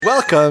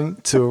Welcome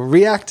to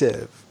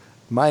Reactive.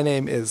 My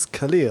name is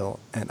Khalil,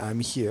 and I'm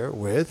here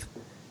with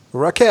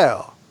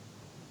Raquel.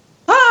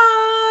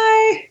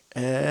 Hi!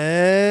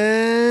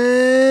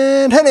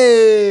 And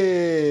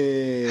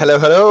Henny. Hello,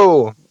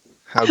 hello.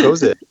 How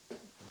goes it?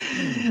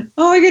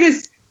 Oh my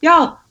goodness.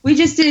 Y'all, we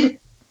just did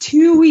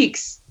 2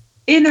 weeks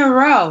in a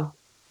row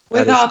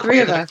with all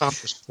three of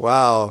us.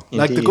 Wow. Indeed.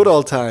 Like the good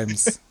old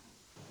times.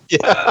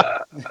 Yeah.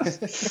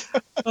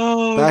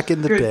 Oh, Back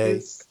in the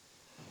goodness.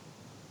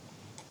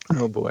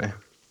 Oh boy.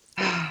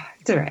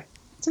 It's all right.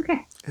 It's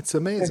okay. It's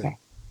amazing. Okay.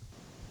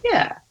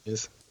 Yeah.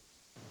 Yes.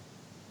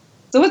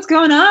 So what's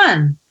going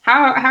on?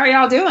 How are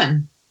y'all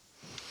doing?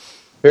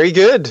 Very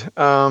good.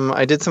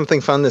 I did something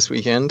fun this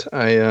weekend.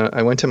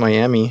 I went to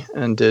Miami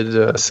and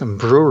did some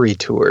brewery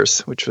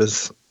tours, which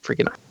was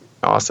freaking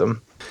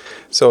awesome.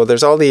 So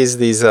there's all these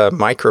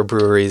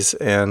microbreweries,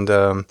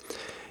 and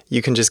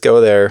you can just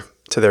go there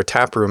to their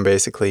tap room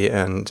basically,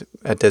 and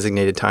at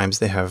designated times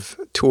they have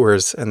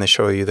tours and they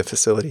show you the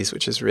facilities,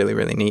 which is really,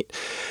 really neat.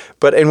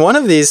 But in one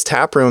of these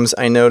tap rooms,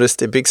 I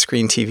noticed a big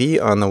screen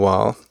TV on the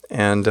wall,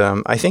 and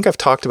I think I've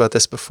talked about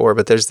this before,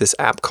 but there's this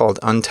app called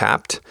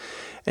Untapped,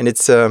 and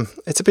it's a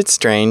bit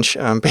strange.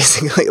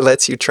 Basically, it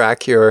lets you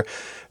track your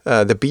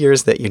the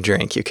beers that you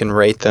drink. You can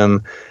rate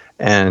them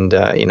and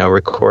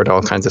record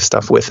all kinds of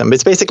stuff with them.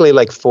 It's basically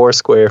like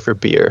Foursquare for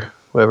beer,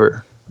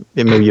 whoever.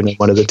 Maybe you know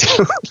one of the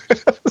two.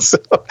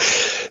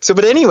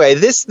 But anyway,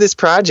 this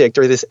project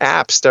or this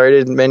app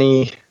started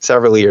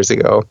several years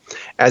ago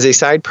as a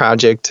side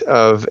project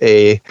of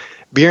a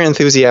beer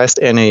enthusiast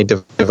and a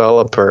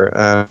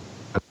developer,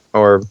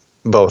 or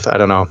both. I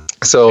don't know.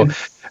 So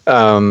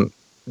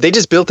they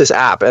just built this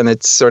app, and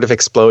it's sort of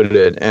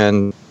exploded,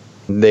 and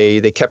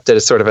they kept it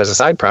as sort of as a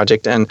side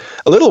project. And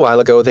a little while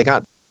ago, they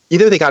got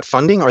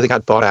funding or they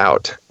got bought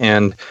out,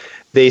 and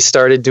they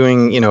started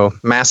doing,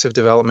 massive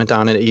development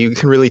on it. You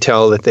can really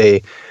tell that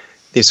they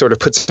sort of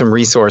put some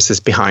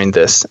resources behind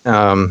this,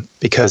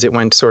 because it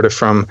went sort of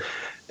from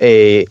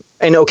an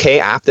okay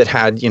app that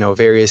had,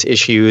 various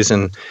issues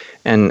and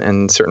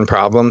certain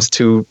problems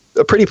to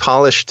a pretty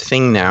polished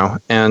thing now.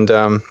 And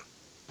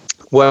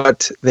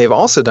what they've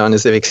also done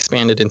is they've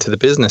expanded into the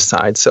business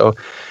side. So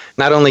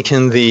not only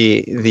can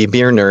the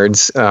beer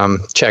nerds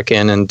check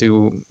in and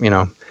do,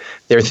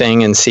 their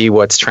thing and see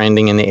what's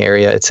trending in the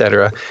area,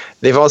 etc.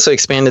 They've also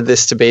expanded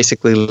this to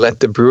basically let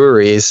the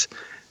breweries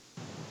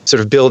sort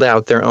of build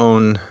out their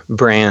own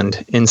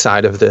brand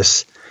inside of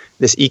this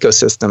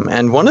ecosystem.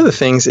 And one of the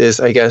things is,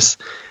 I guess,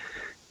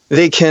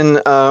 they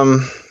can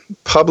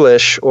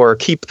publish or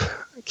keep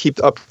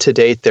up to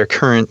date their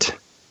current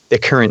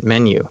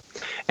menu.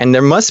 And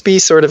there must be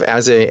sort of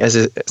as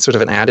a sort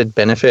of an added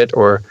benefit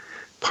or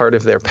part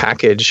of their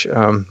package,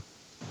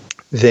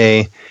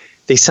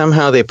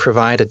 they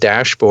provide a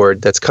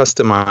dashboard that's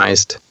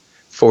customized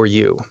for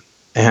you.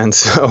 And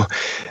so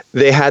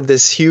they had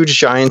this huge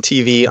giant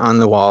TV on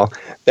the wall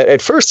that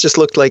at first just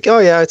looked like, oh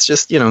yeah, it's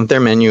just, their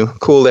menu.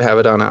 Cool to have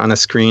it on a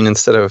screen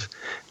instead of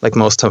like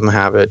most of them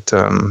have it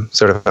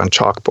sort of on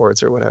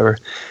chalkboards or whatever.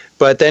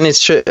 But then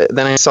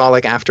then I saw,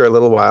 like, after a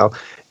little while,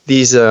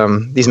 these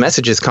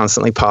messages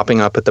constantly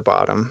popping up at the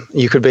bottom.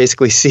 You could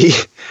basically see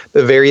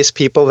the various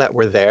people that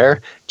were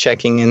there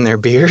checking in their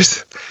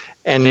beers,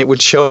 and it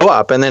would show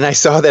up. And then I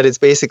saw that it's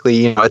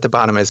basically, at the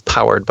bottom is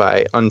powered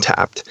by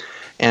Untapped.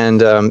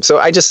 And so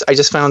I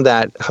just found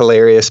that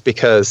hilarious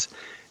because,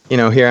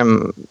 here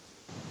I'm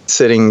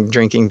sitting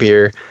drinking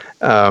beer,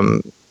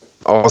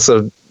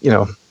 also,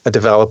 a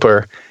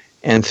developer,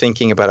 and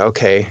thinking about,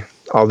 okay,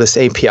 all this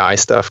API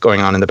stuff going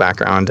on in the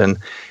background and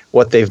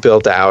what they've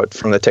built out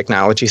from the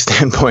technology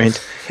standpoint,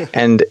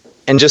 and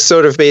just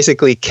sort of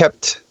basically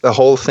kept the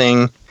whole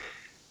thing,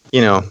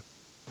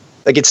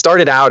 like it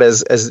started out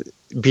as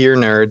beer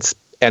nerds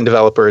and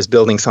developers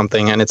building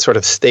something, and it sort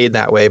of stayed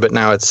that way, but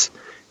now it's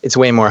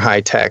way more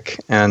high tech.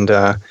 And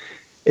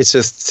it's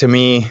just, to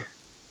me,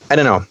 I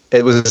don't know,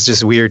 it was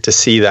just weird to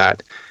see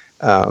that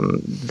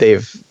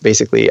they've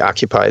basically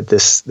occupied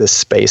this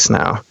space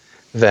now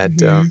that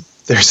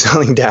they're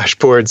selling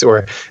dashboards,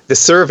 or the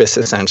service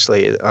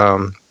essentially,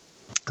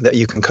 that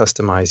you can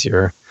customize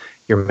your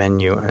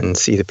menu and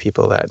see the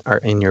people that are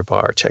in your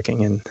bar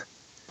checking in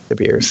the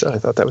beers. So I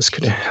thought that was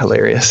kind of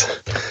hilarious.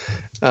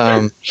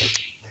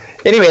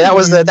 Anyway, that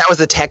was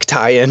the tech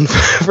tie-in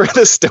for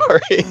the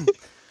story.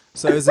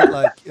 So is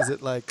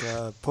it like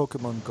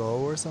Pokemon Go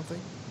or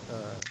something?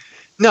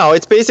 No,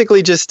 it's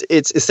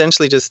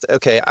essentially just,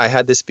 okay, I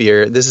had this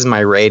beer. This is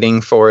my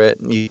rating for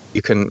it.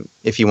 You can,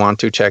 if you want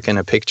to, check in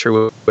a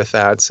picture with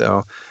that.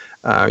 So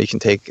you can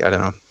take, I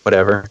don't know,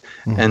 whatever,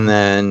 and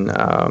then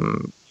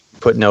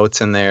put notes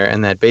in there.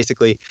 And that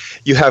basically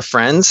you have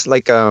friends,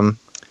 like the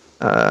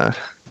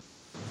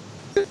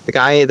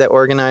guy that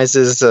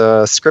organizes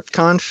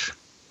ScriptConf.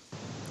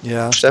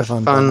 Yeah,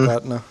 Stefan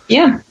Baumgartner.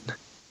 Yeah.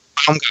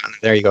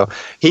 There you go.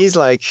 He's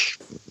like,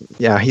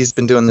 yeah, he's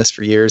been doing this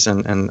for years,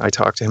 and I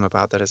talked to him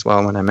about that as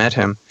well when I met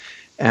him.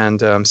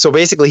 And so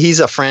basically, he's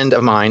a friend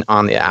of mine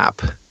on the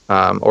app,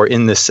 or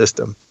in this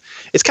system.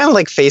 it's kind of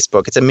like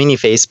Facebook. It's a mini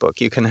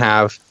Facebook. You can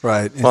have,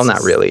 Right. well,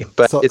 not really,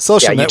 but it's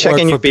social you check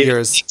network in your for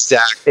peers.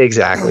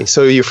 Exactly.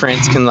 So your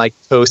friends can like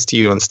toast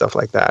you and stuff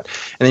like that,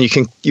 and then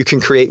you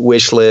can create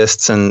wish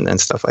lists and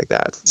stuff like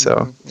that.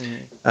 So,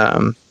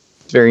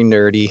 very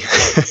nerdy.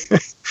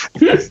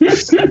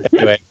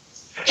 Anyway,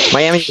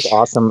 Miami was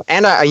awesome,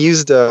 and I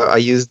used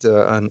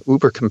an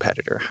Uber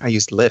competitor. I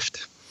used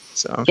Lyft.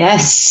 So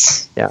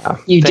Yes, yeah,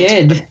 you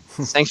did.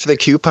 Thanks for the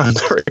coupon,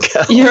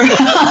 Raquel.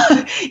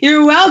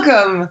 You're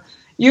welcome.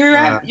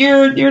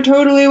 You're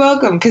totally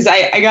welcome. Because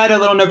I got a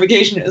little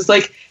notification. It was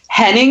like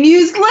Henning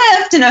used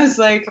Lyft, and I was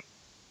like,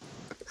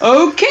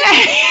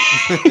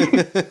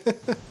 okay.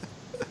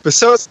 But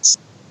so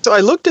I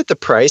looked at the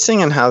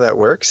pricing and how that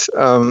works.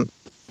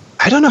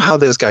 I don't know how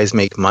those guys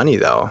make money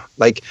though.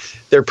 Like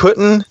they're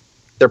putting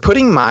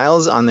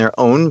miles on their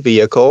own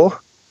vehicle,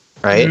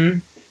 right? Mm-hmm.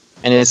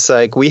 And it's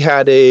like we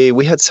had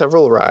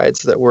several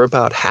rides that were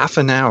about half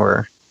an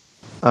hour,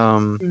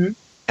 and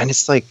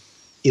it's like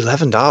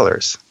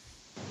 $11.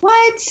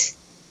 What?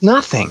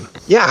 Nothing.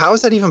 Yeah, how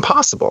is that even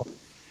possible?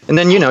 And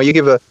then you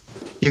give a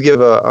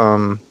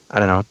I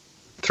don't know,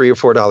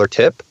 $3 or $4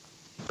 tip,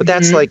 but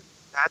that's like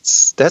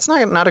that's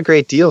not a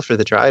great deal for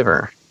the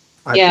driver.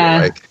 I feel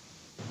like.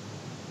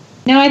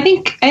 No, I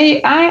think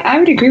I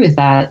would agree with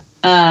that.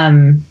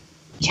 Yeah,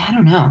 I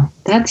don't know.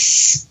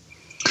 That's.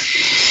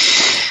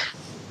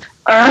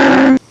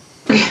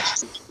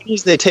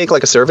 They take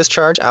like a service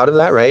charge out of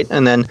that, right?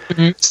 And then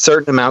a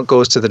certain amount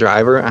goes to the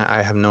driver.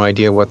 I have no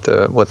idea what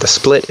the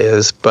split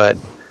is, but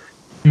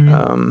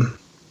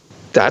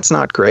that's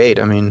not great.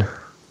 I mean,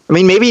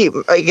 maybe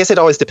I guess it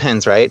always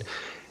depends, right?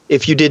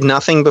 If you did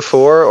nothing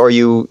before, or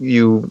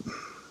you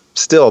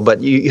still, but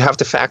you have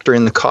to factor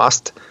in the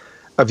cost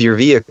of your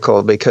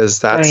vehicle, because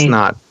that's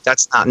not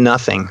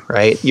nothing,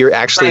 right? You're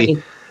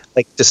actually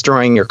like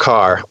destroying your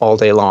car all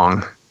day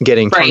long,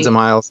 getting tons of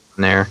miles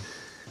in there.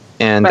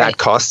 And that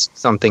costs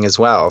something as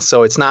well.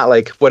 So it's not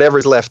like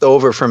whatever's left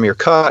over from your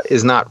cut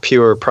is not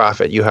pure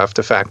profit. You have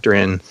to factor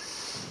in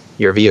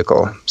your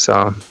vehicle.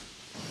 So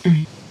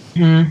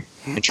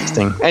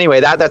interesting.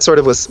 Anyway, that sort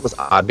of was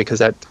odd, because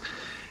that,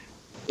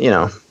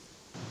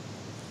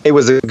 it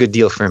was a good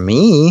deal for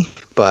me,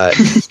 but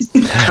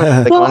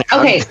well,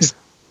 okay.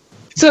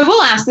 So I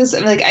will ask this,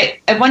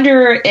 like, I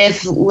wonder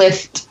if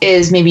Lyft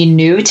is maybe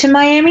new to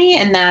Miami,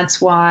 and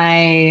that's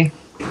why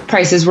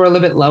prices were a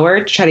little bit lower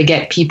to try to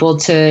get people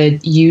to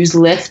use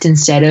Lyft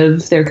instead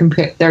of their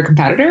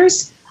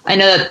competitors. I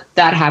know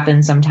that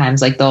happens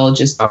sometimes. Like they'll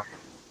just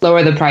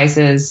lower the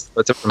prices.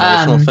 It's a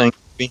promotional thing.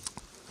 Maybe.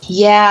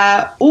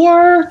 Yeah,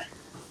 or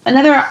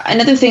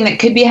another thing that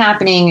could be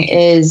happening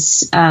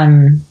is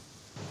I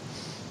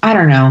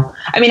don't know.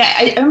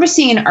 I remember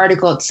seeing an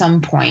article at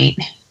some point.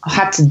 I'll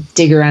have to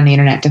dig around the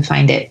internet to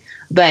find it,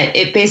 but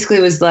it basically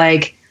was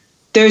like,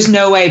 there's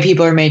no way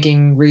people are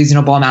making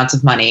reasonable amounts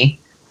of money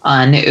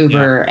on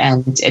Uber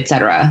and et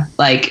cetera.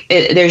 Like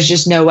there's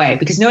just no way,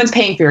 because no one's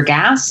paying for your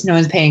gas. No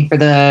one's paying for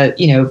the,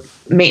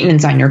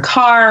 maintenance on your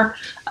car.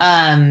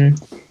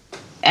 And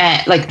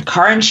like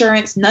car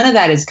insurance, none of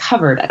that is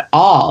covered at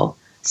all.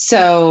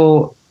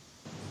 So,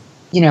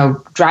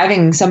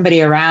 driving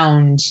somebody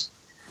around,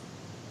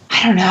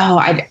 I don't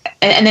know.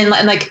 And then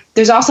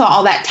there's also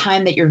all that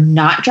time that you're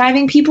not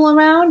driving people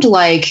around.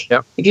 Like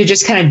if you're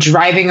just kind of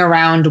driving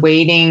around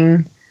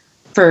waiting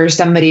for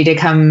somebody to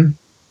come,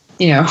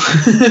 waiting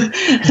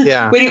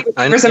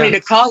for somebody to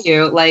call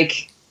you,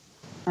 like,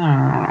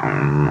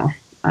 I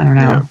don't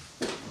know. Yeah.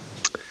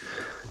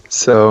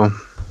 So,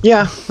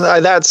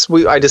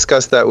 I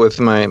discussed that with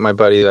my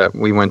buddy that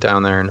we went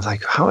down there, and it's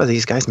like, how are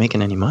these guys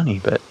making any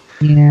money? But,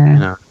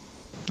 oh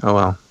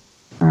well.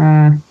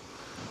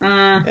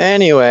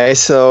 Anyway,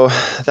 so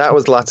that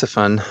was lots of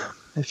fun.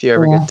 If you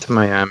ever get to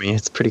Miami,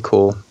 it's pretty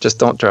cool. Just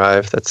don't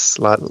drive. That's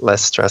a lot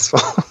less stressful.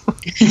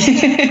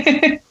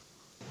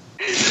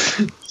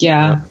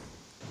 Yeah,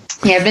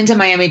 I've been to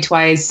Miami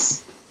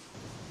twice.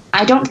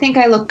 I don't think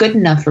I look good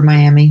enough for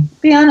Miami,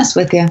 to be honest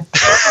with you.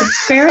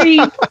 It's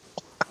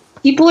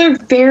people are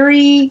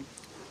very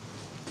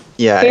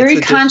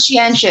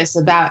conscientious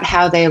about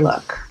how they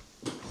look.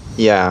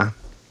 Yeah.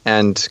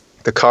 And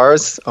the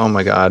cars, oh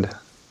my God,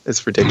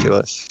 it's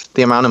ridiculous.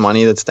 The amount of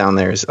money that's down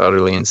there is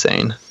utterly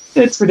insane.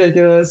 It's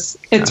ridiculous.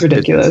 It's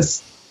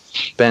ridiculous.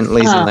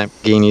 Bentleys and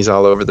Lamborghinis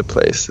all over the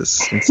place.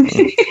 It's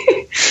insane.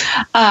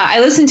 I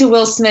listened to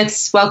Will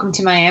Smith's Welcome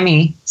to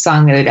Miami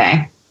song the other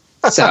day.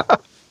 So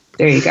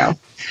there you go.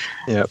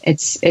 Yeah,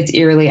 it's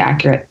eerily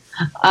accurate.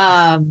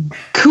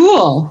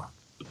 Cool.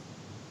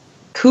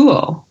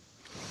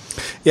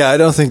 Yeah, I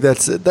don't think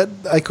that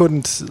I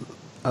couldn't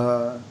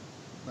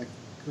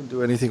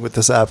do anything with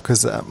this app,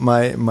 because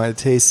my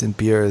taste in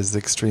beer is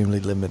extremely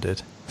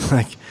limited.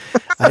 Like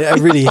I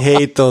really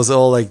hate those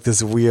all like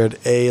this weird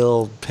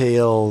ale,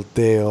 pale,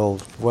 dale,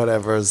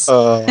 whatever's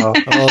all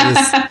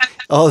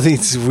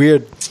these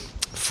weird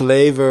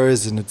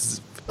flavors, and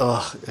it's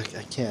I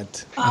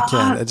can't.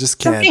 I just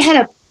can't. Somebody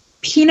had a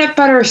peanut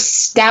butter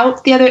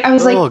stout the other. I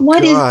was like,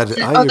 "What is this?"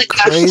 Are you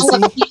crazy?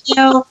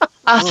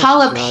 A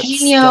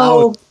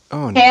jalapeno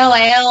no. pale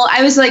ale.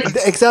 I was like,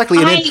 Exactly.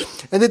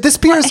 And this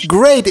beer is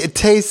great. It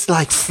tastes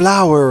like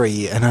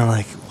flowery. And I'm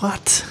like,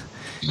 what?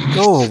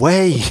 Go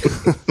away.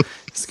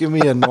 Just give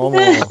me a normal,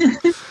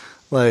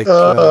 like,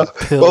 well,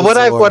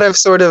 what I've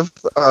sort of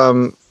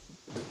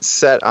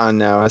set on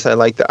now is I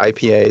like the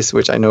IPAs,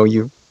 which I know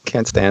you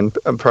can't stand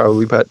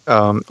probably, but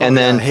and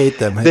then I hate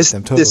them.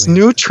 Totally. This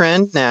new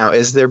trend now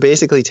is they're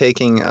basically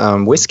taking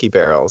whiskey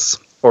barrels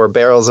or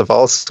barrels of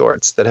all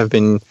sorts that have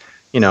been,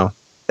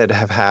 that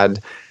have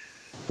had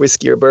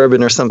whiskey or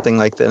bourbon or something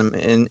like them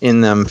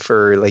in them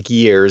for like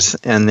years,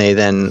 and they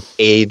then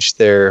age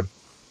their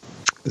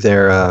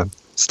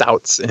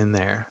stouts in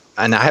there.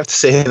 And I have to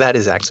say that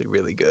is actually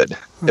really good.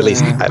 At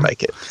least I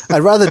like it.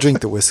 I'd rather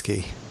drink the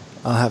whiskey.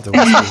 I'll have the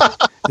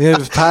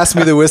whiskey. Pass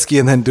me the whiskey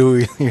and then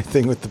do your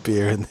thing with the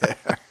beer in there.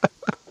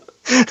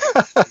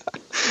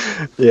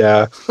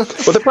 Yeah.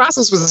 Well, the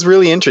process was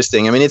really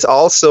interesting. I mean, it's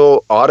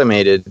also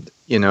automated.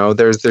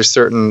 There's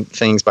certain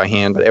things by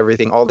hand, but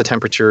everything, all the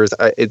temperatures,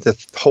 the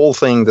whole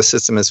thing, the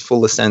system is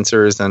full of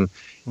sensors and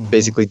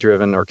basically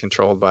driven or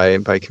controlled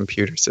by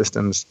computer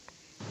systems.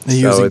 Are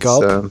you using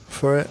Gulp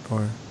for it,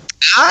 or?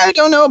 I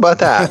don't know about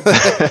that.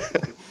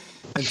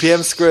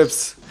 NPM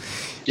scripts.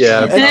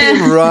 Yeah.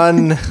 NPM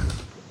run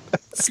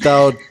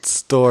stout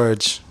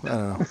storage. I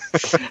don't know.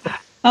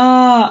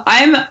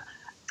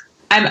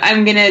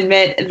 I'm gonna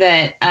admit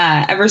that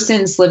ever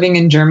since living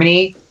in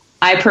Germany,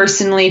 I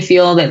personally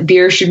feel that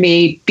beer should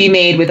be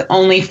made with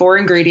only 4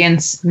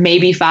 ingredients,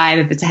 maybe 5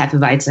 if it's a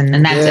Hefeweizen,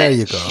 and that's it. There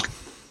you go.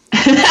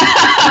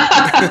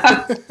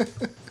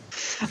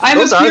 I'm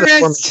Those a are the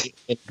purist. 4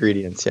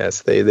 ingredients.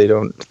 Yes, they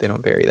don't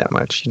vary that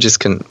much. You just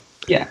can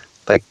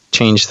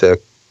change the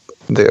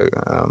what do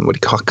you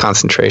call it,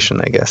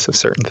 concentration, I guess, of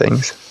certain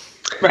things.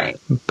 Right.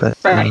 But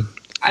right.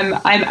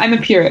 I'm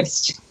a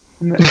purist.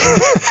 I'm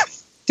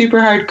super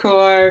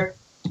hardcore.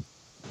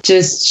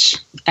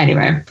 Just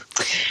anyway.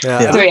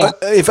 Yeah. So, yeah.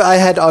 If I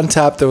had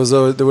Untapped, there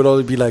would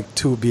only be like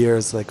 2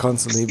 beers like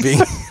constantly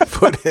being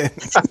put in.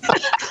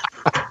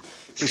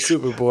 It's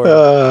super boring.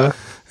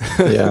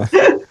 Yeah.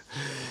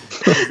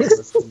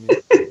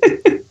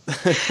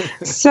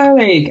 So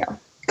there you go.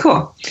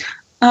 Cool.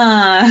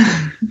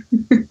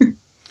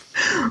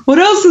 What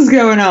else is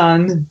going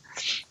on?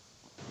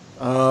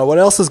 What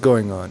else is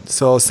going on?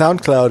 So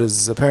SoundCloud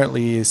is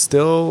apparently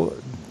still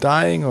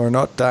dying or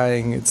not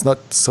dying. It's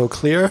not so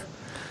clear.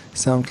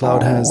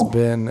 SoundCloud has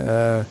been...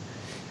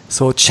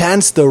 so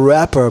Chance the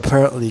Rapper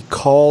apparently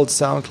called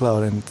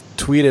SoundCloud and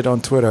tweeted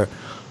on Twitter,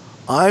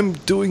 I'm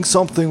doing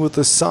something with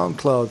the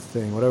SoundCloud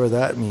thing, whatever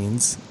that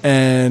means.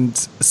 And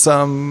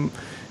some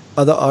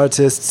other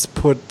artists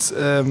put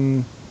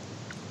some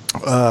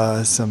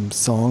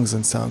songs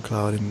on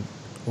SoundCloud in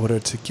order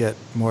to get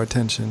more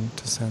attention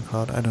to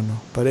SoundCloud. I don't know,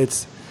 but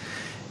it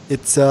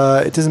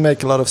doesn't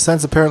make a lot of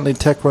sense. Apparently,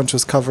 TechCrunch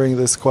was covering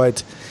this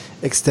quite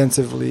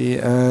extensively,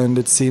 and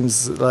it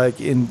seems like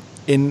in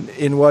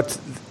what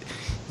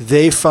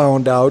they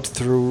found out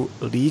through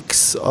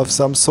leaks of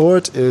some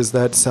sort is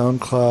that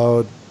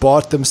SoundCloud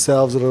bought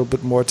themselves a little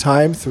bit more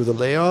time through the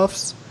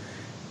layoffs,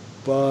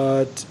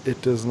 but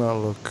it does not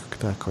look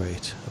that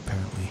great,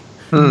 apparently.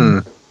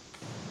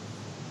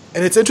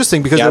 And it's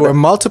interesting because there were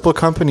multiple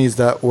companies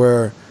that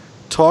were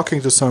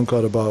talking to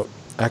SoundCloud about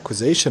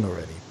acquisition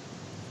already.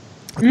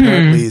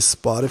 Apparently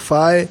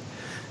Spotify,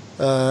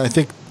 I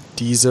think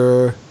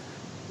Deezer,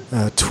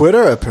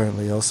 Twitter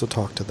apparently also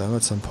talked to them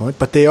at some point,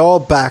 but they all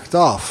backed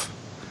off.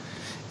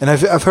 And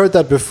I've heard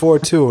that before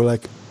too.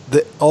 Like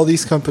all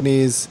these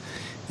companies,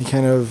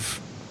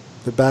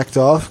 they backed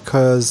off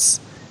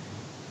because,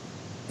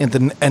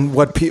 and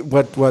what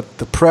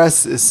the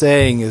press is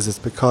saying is it's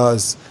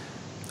because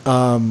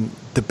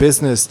the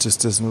business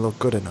just doesn't look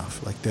good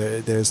enough. Like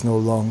there's no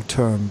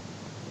long-term,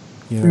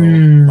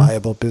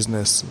 viable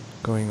business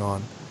going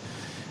on.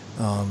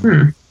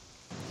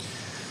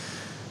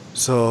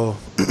 So,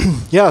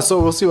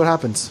 so we'll see what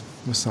happens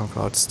with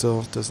SoundCloud.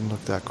 Still doesn't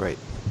look that great.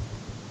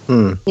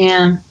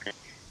 Yeah.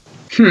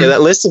 Yeah,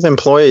 that list of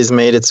employees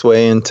made its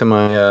way into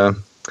my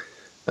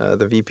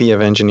the VP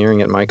of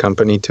engineering at my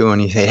company too,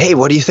 and he said, "Hey,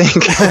 what do you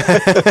think?"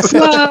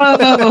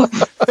 Whoa!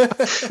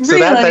 So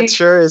that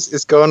sure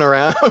is going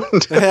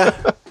around. Yeah.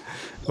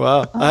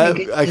 Wow.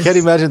 I can't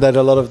imagine that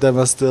a lot of them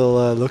are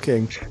still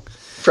looking.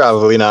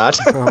 Probably not.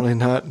 Probably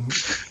not.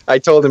 I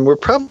told him we're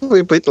probably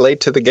a bit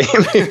late to the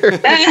game here.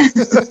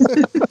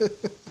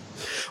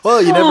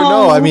 Well, you never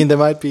know. I mean, they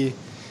might be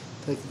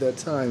taking their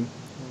time.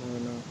 You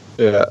never know.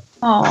 Yeah.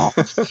 Oh,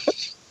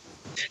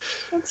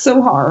 that's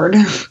so hard.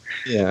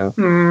 Yeah.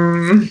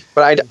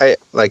 But I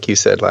like you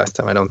said last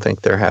time, I don't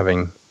think they're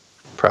having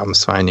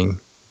problems finding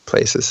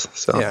places.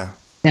 So yeah.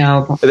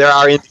 No. There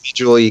are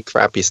individually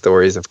crappy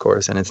stories, of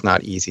course, and it's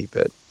not easy,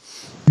 but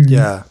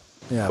yeah.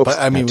 Oops, but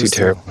I mean, too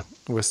terrible.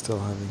 We're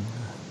still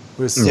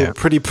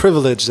pretty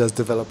privileged as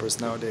developers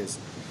nowadays.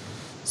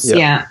 So.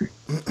 Yeah.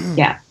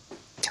 Yeah.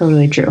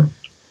 Totally true.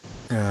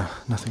 Yeah,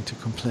 nothing to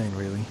complain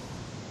really.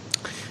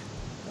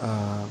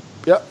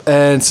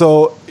 And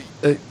so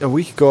a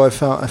week ago I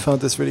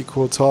found this really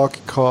cool talk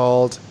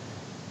called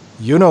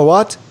 "You Know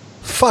What?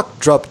 fuck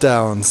drop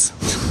downs.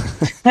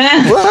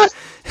 What?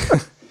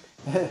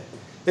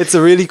 It's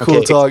a really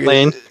cool talk.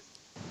 Explain.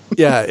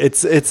 Yeah,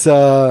 it's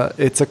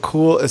a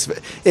cool.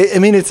 I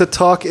mean, it's a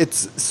talk.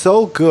 It's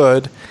so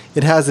good.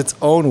 It has its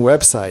own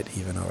website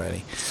even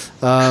already,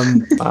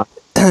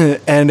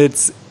 and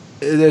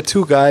there are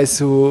two guys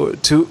who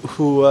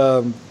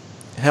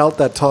held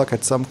that talk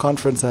at some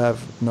conference. I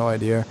have no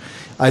idea.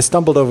 I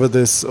stumbled over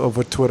this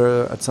over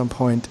Twitter at some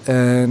point,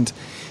 and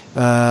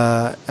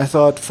I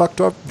thought, fuck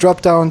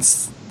drop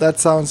downs. That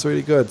sounds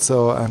really good.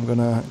 So I'm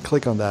gonna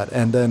click on that,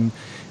 and then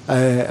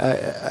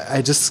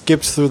I just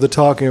skipped through the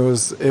talk. It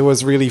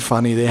was really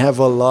funny. They have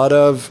a lot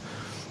of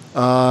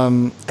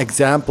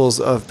examples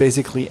of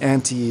basically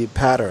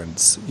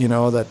anti-patterns,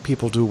 that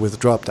people do with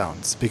drop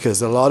downs,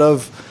 because a lot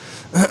of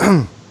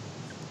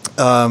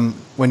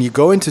when you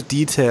go into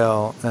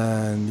detail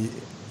and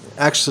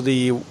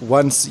actually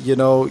once you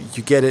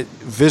get it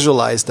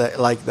visualized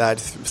like that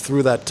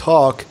through that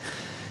talk,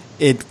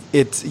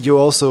 you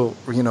also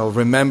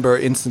remember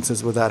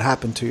instances where that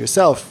happened to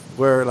yourself,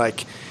 where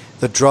like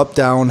the drop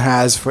down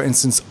has, for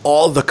instance,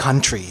 all the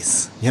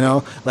countries,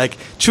 like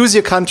choose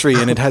your country,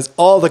 and it has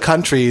all the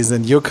countries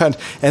and your country.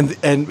 And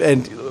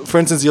for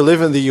instance, you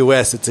live in the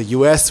US, it's a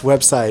US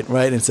website,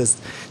 right? And it says,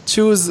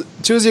 choose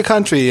your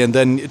country. And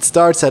then it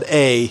starts at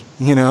A,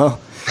 and yeah,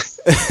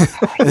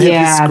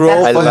 you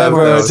scroll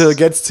forever those. until it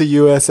gets to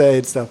USA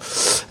and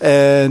stuff.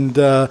 And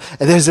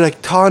there's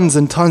like tons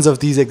and tons of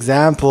these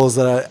examples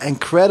that are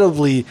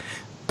incredibly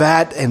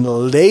bad and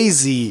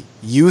lazy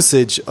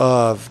usage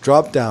of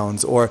drop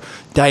downs or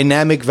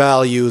dynamic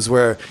values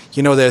where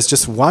there's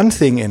just one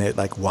thing in it,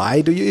 like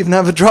why do you even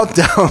have a drop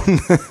down?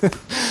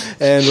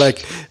 And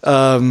like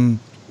and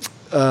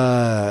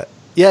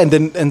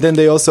then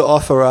they also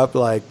offer up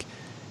like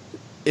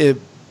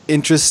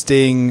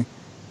interesting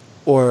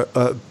or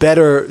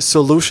better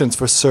solutions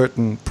for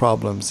certain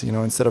problems.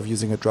 Instead of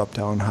using a drop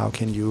down, how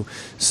can you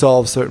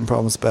solve certain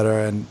problems better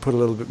and put a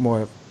little bit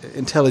more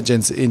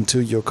intelligence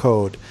into your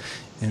code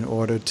in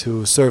order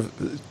to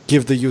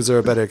give the user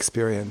a better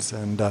experience,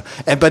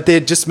 but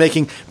they're just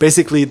making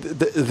basically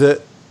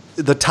the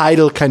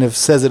title kind of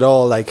says it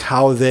all, like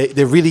how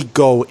they really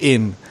go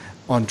in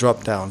on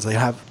drop downs. They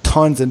have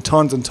tons and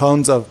tons and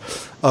tons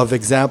of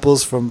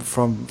examples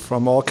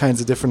from all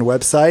kinds of different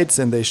websites,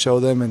 and they show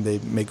them and they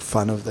make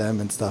fun of them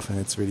and stuff. And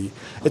it's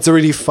a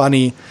really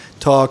funny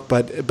talk,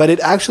 but it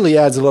actually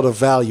adds a lot of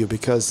value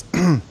because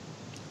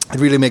it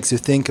really makes you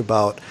think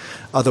about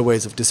other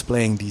ways of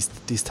displaying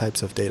these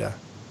types of data.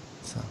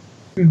 So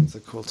it's a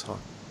cool talk.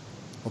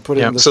 We'll put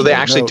it in the so they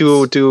actually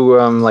notes. do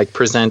like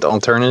present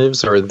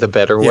alternatives or the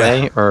better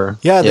way, or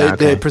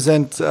they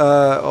present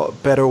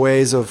better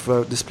ways of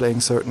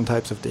displaying certain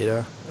types of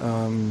data.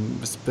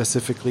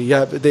 Specifically,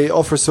 they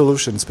offer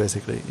solutions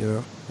basically.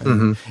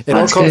 Mm-hmm.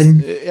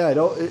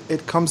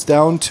 It comes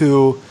down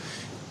to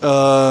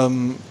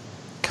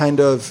kind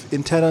of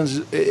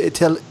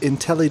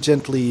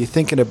intelligently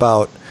thinking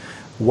about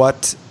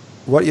what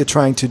you're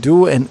trying to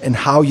do and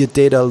how your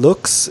data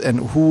looks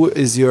and who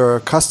is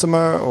your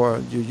customer or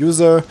your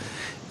user,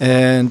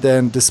 and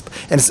then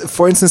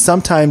for instance,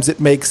 sometimes it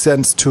makes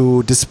sense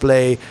to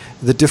display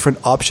the different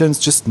options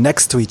just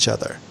next to each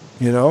other,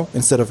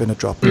 instead of in a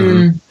drop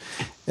down.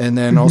 And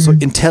then also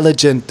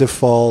intelligent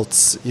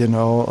defaults,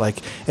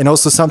 and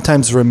also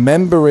sometimes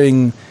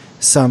remembering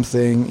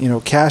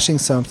something, caching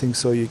something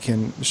so you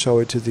can show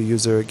it to the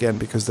user again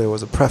because there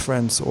was a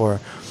preference, or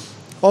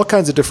all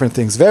kinds of different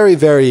things. Very,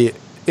 very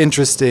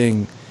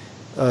interesting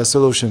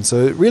solution.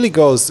 So it really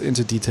goes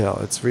into detail.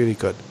 It's really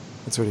good.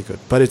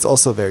 But it's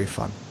also very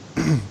fun.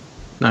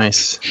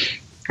 Nice.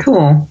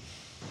 Cool.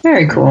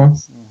 Very cool.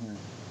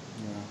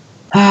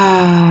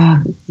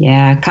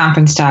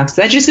 Conference talks.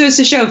 That just goes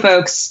to show,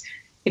 folks,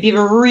 if you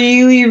have a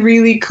really,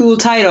 really cool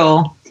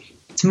title,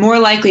 it's more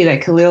likely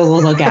that Khalil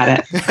will look at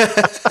it.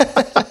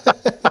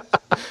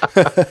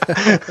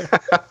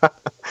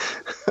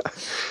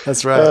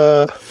 That's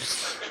right.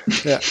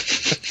 Yeah,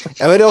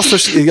 and it also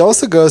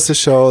goes to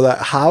show that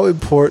how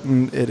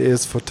important it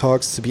is for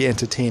talks to be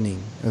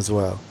entertaining as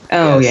well.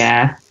 Oh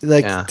yeah,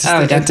 the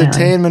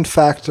entertainment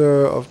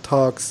factor of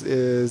talks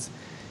is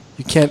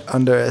you can't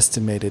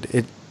underestimate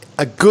it.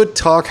 A good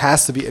talk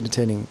has to be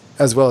entertaining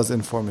as well as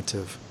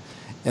informative,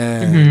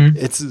 and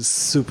it's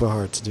super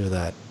hard to do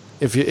that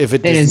if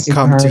it doesn't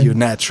come to you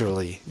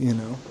naturally.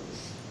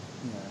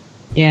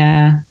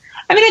 Yeah.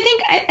 I mean,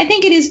 I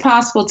think it is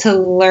possible to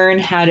learn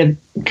how to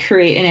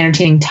create an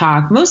entertaining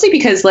talk, mostly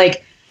because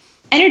like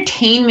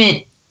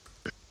entertainment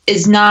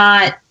it's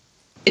not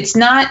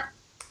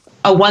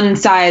a one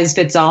size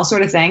fits all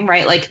sort of thing,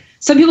 right? Like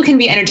some people can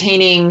be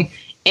entertaining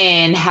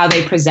in how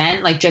they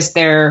present, like just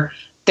their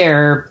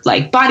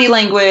like body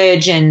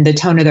language and the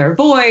tone of their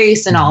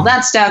voice and all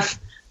that stuff.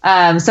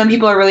 Some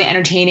people are really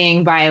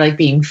entertaining by like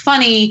being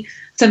funny.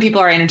 Some people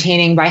are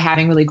entertaining by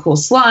having really cool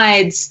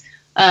slides.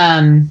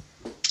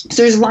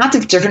 So there's lots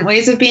of different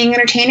ways of being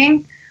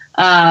entertaining.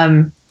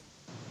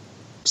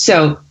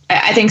 So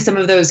I think some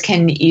of those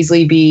can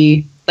easily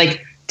be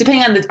like,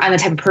 depending on the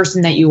type of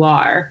person that you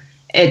are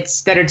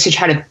it's better to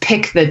try to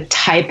pick the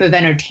type of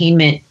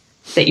entertainment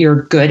that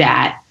you're good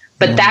at.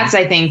 But that's,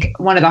 I think,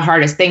 one of the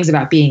hardest things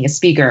about being a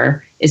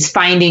speaker is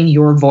finding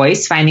your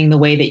voice, finding the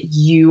way that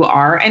you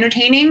are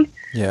entertaining.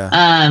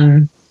 Yeah.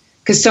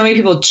 Because so many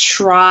people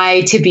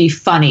try to be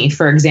funny,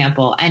 for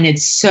example, and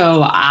it's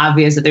so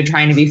obvious that they're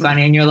trying to be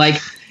funny, and you're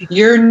like,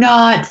 you're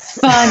not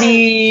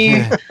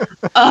funny.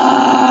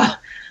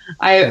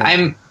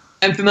 I'm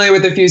familiar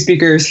with a few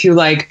speakers who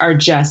like are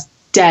just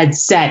dead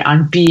set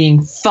on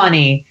being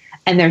funny,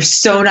 and they're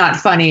so not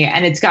funny.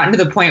 And it's gotten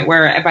to the point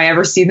where if I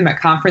ever see them at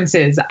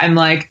conferences, I'm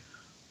like,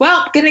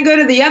 well, gonna go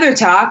to the other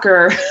talk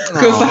or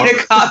go find a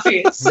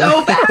coffee. It's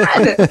so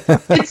bad.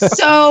 It's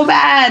so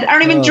bad. I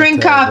don't even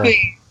drink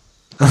coffee.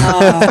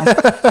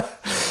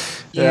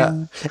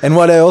 Yeah. And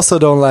what I also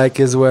don't like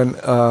is when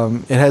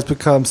it has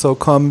become so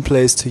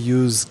commonplace to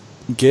use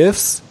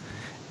GIFs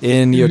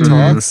in your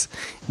talks,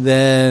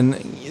 then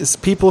it's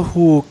people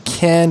who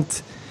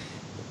can't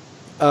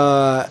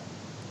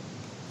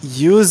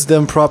use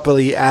them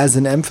properly as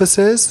an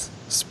emphasis,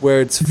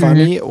 where it's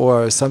funny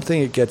or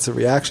something, it gets a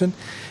reaction.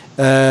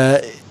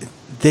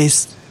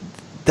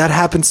 That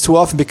happens too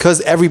often because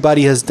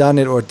everybody has done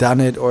it, or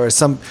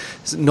some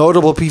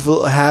notable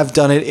people have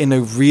done it in a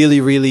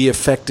really, really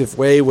effective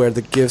way where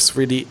the GIFs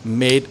really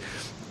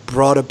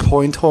brought a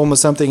point home or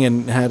something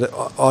and had an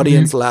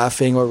audience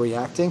laughing or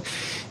reacting.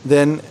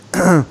 Then,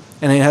 and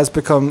it has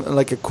become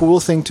like a cool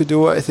thing to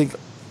do. I think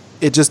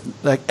it just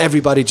like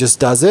everybody just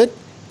does it.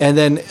 And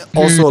then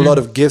also a lot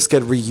of GIFs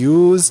get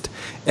reused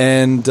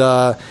and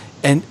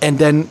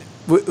then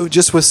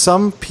just with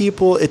some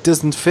people, it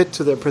doesn't fit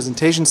to their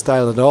presentation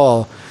style at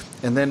all.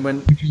 And then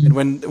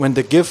when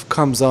the GIF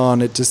comes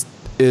on, it just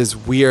is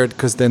weird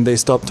because then they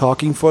stop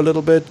talking for a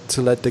little bit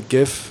to let the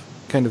GIF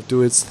kind of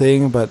do its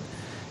thing, but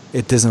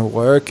it doesn't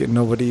work and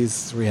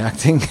nobody's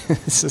reacting.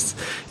 It's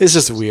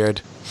just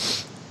weird.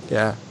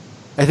 Yeah,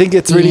 I think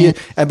it's really.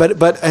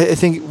 But I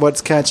think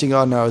what's catching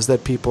on now is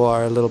that people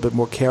are a little bit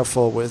more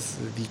careful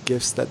with the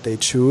GIFs that they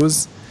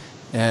choose.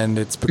 And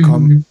it's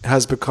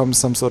has become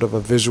some sort of a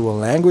visual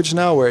language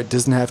now, where it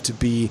doesn't have to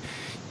be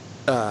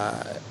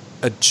a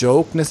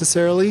joke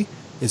necessarily.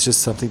 It's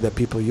just something that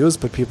people use,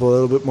 but people are a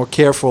little bit more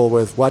careful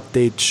with what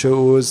they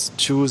choose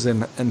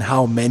and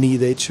how many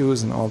they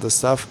choose and all this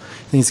stuff.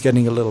 I think it's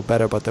getting a little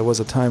better, but there was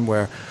a time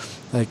where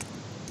like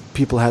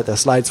people had their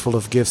slides full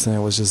of GIFs, and it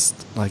was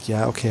just like,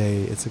 yeah,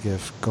 okay, it's a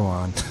GIF, go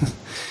on.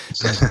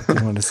 I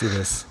don't want to see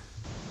this.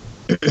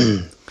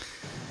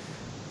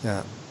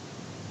 Yeah.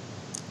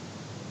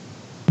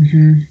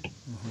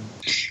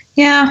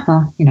 Yeah,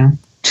 well,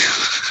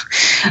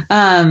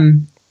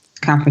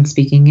 conference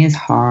speaking is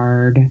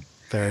hard.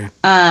 Very.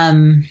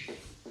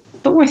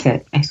 But worth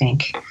it, I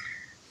think.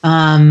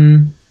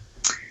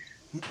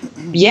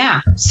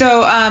 Yeah.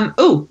 So,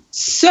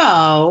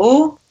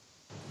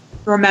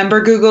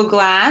 remember Google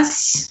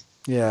Glass?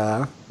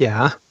 Yeah.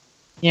 Yeah.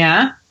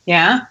 Yeah.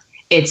 Yeah.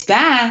 It's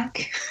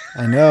back.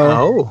 I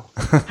know.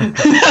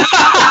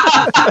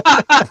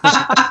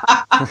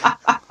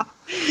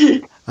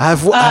 I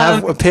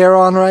have a pair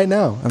on right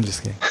now. I'm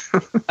just kidding.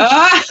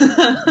 No.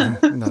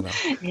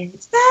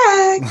 It's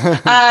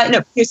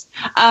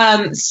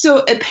back.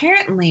 So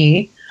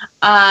apparently,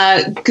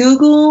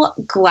 Google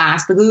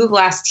Glass, the Google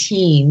Glass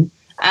team,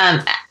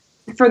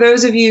 for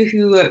those of you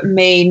who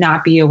may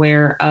not be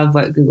aware of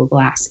what Google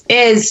Glass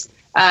is,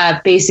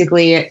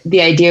 basically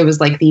the idea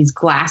was like these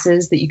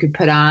glasses that you could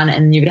put on,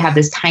 and you would have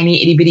this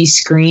tiny itty bitty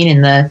screen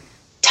in the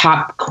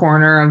top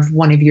corner of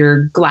one of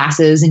your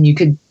glasses, and you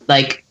could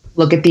like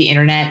look at the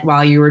internet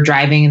while you were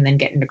driving and then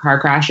get into car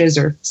crashes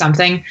or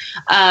something.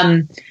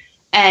 And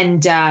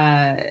so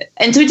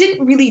it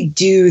didn't really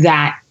do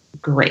that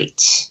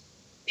great.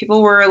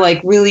 People were like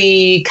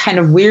really kind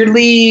of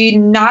weirdly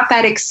not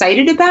that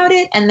excited about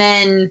it. And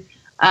then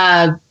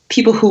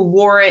people who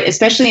wore it,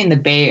 especially in the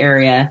Bay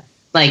Area,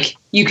 like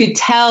you could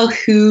tell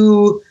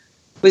who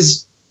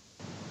was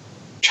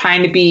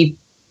trying to be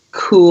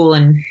cool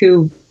and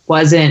who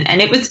wasn't.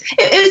 And it was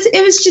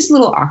just a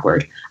little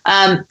awkward.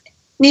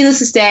 Needless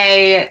to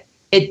say,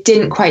 it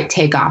didn't quite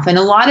take off. And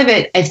a lot of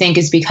it, I think,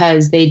 is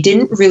because they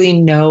didn't really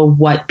know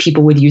what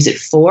people would use it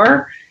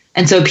for.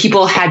 And so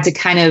people had to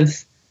kind of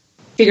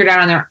figure it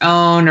out on their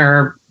own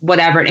or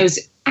whatever. And it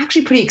was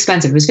actually pretty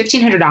expensive. It was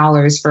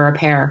 $1,500 for a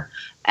pair.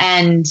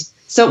 And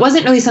so it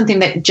wasn't really something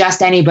that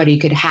just anybody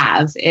could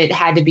have. It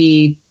had to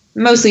be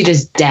mostly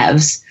just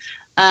devs.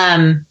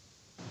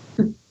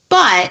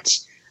 But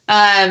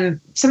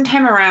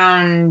sometime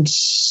around,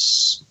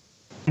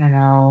 I don't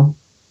know,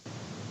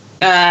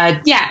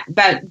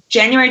 about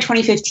January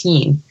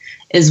 2015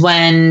 is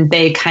when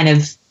they kind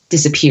of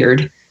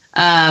disappeared.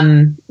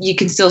 You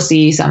can still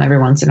see some every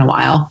once in a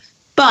while,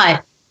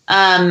 but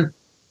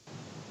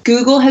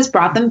Google has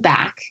brought them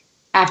back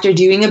after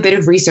doing a bit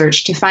of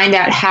research to find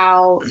out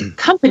how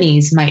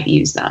companies might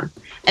use them.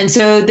 And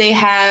so they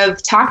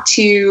have talked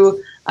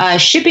to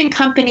shipping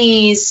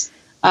companies,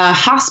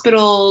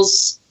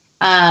 hospitals,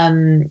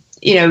 companies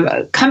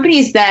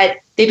that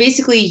they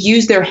basically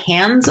use their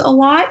hands a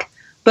lot.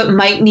 but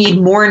might need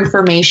more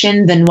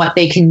information than what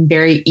they can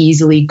very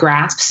easily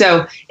grasp.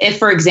 So if,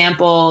 for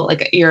example,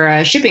 like you're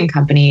a shipping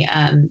company,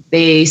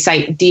 they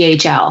cite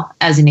DHL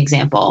as an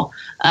example.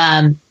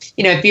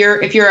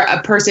 If you're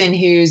a person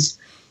who's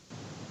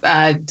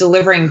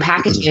delivering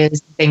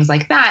packages, things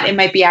like that, it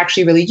might be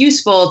actually really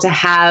useful to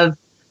have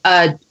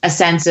a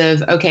sense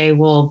of, okay,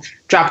 we'll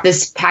drop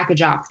this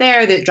package off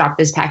there, drop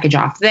this package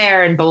off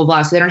there, and blah, blah,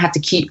 blah. So they don't have to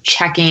keep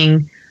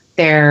checking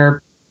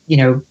their,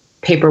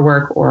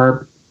 paperwork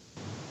or,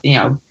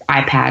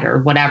 iPad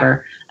or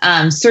whatever.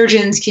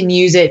 Surgeons can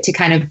use it to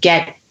kind of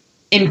get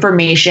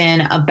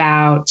information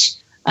about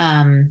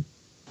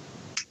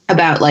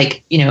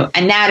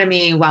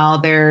anatomy while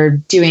they're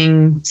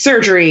doing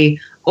surgery,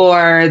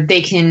 or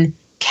they can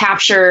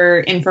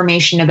capture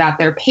information about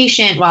their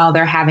patient while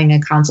they're having a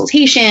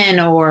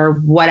consultation or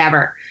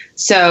whatever.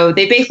 So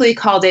they basically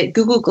called it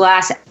Google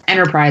Glass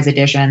Enterprise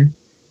Edition.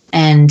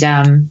 And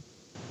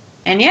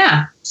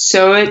yeah,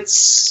 so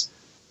it's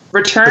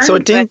returned. So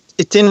it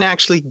didn't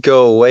actually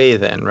go away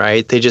then,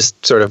 right? They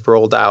just sort of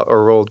rolled out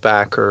or rolled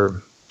back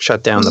or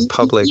shut down the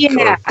public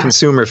or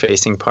consumer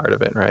facing part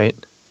of it, right?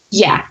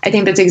 Yeah, I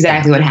think that's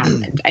exactly what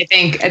happened. I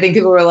think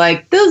people were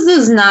like, this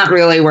is not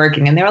really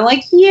working. And they were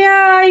like,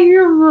 yeah,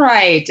 you're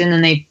right. And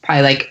then they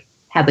probably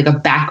had a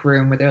back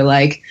room where they're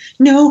like,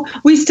 no,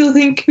 we still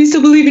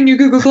believe in your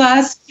Google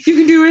Glass. You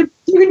can do it.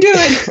 You can do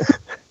it.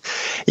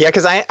 Yeah,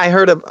 because I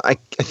heard I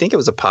think it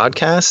was a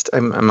podcast.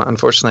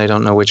 Unfortunately, I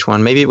don't know which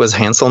one. Maybe it was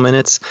Hansel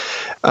Minutes.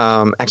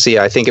 Actually,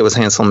 I think it was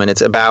Hansel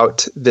Minutes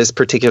about this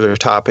particular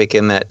topic,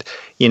 in that,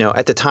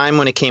 at the time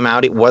when it came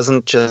out, it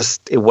wasn't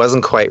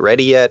quite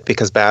ready yet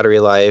because battery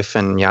life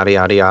and yada,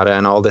 yada, yada,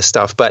 and all this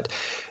stuff. But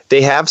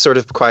they have sort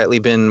of quietly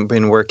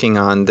been working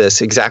on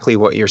this, exactly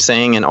what you're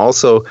saying, and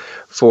also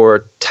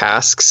for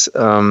tasks,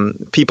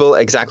 people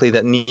exactly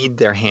that need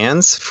their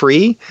hands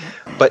free,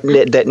 but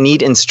that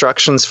need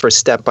instructions for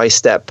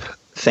step-by-step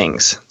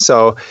things.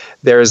 So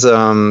there's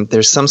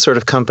some sort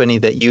of company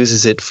that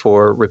uses it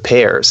for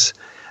repairs.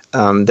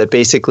 That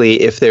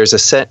basically, if there's a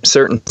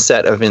certain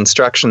set of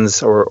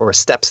instructions or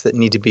steps that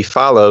need to be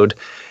followed,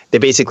 they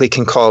basically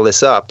can call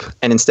this up,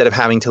 and instead of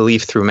having to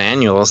leaf through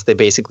manuals, they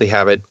basically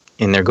have it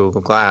in their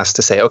Google Glass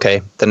to say,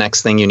 okay, the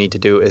next thing you need to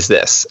do is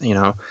this,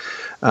 so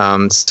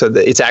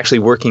it's actually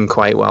working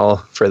quite well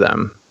for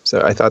them.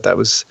 So I thought that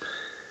was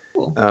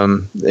cool.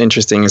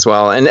 Interesting as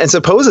well. And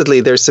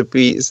supposedly there's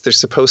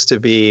supposed to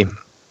be,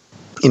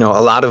 a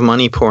lot of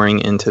money pouring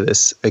into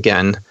this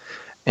again.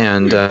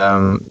 And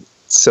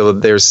so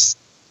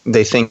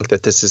they think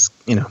that this is,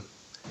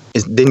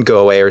 it didn't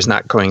go away or is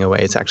not going away.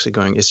 It's actually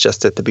it's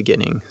just at the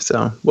beginning.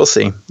 So we'll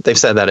see. They've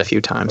said that a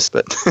few times,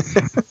 but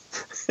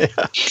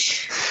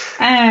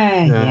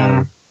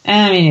yeah.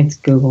 I mean, it's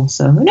Google,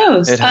 so who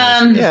knows? It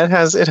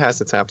has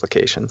its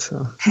applications.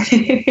 So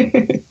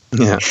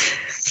yeah.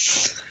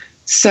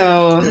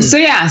 So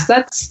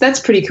that's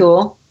pretty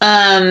cool.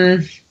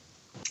 And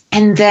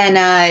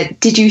then,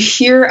 did you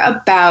hear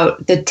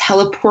about the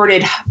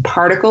teleported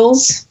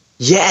particles?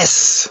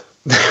 Yes.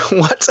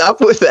 What's up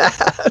with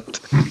that?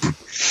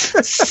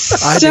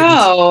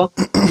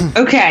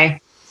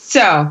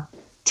 So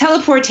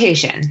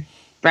teleportation,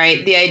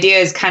 right? The idea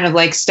is kind of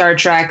like Star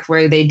Trek,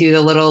 where they do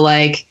the little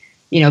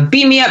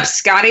beam me up,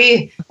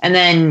 Scotty, and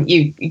then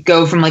you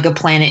go from a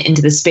planet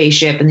into the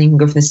spaceship, and then you can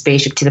go from the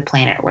spaceship to the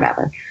planet or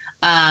whatever.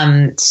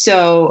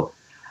 So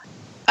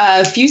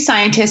a few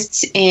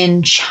scientists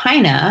in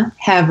China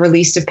have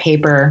released a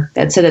paper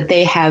that said that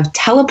they have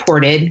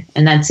teleported,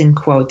 and that's in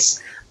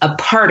quotes, a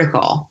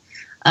particle.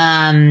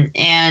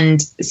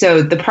 And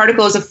so the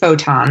particle is a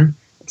photon.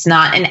 It's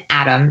not an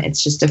atom.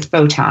 It's just a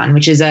photon,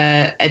 which is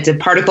it's a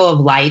particle of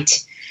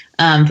light.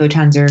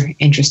 Photons are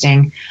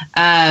interesting.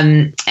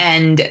 And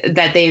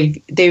that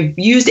they've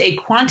used a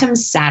quantum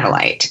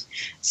satellite.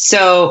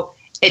 So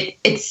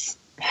it's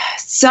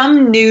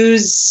some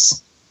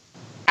news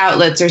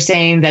outlets are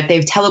saying that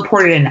they've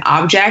teleported an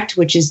object,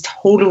 which is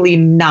totally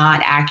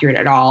not accurate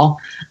at all.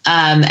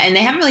 And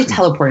they haven't really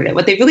teleported it.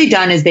 What they've really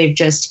done is they've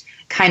just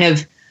kind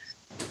of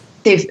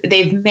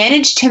they've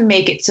managed to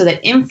make it so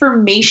that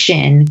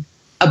information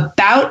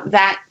about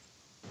that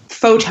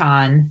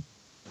photon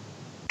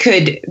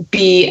could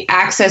be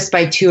accessed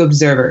by two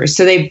observers.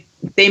 So they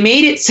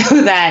made it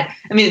so that,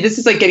 I mean, this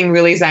is getting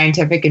really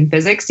scientific and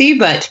physicsy,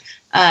 but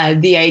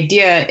the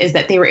idea is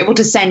that they were able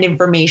to send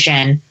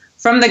information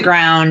from the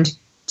ground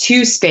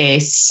to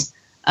space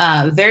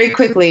very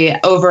quickly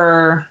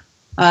over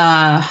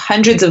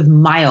hundreds of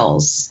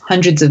miles,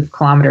 hundreds of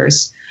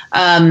kilometers.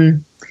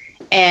 And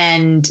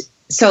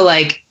so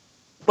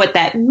what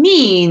that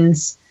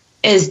means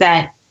is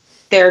that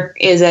there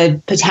is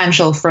a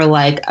potential for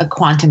a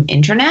quantum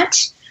internet.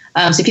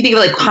 So if you think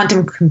of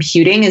quantum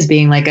computing as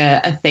being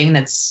a thing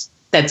that's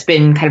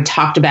been kind of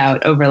talked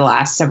about over the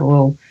last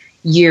several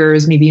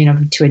years, maybe even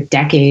up to a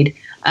decade,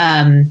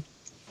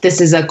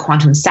 this is a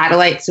quantum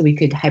satellite. So we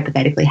could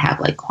hypothetically have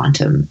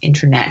quantum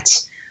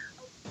internet,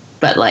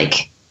 but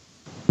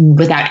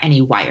without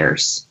any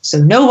wires. So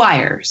no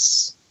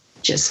wires,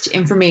 just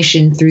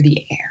information through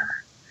the air.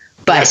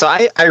 But so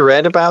I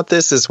read about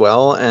this as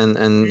well, and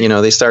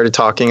they started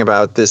talking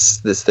about this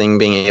thing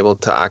being able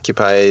to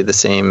occupy the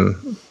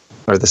same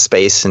or the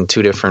space in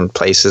two different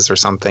places or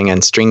something,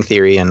 and string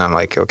theory, and I'm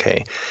like,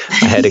 okay,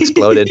 my head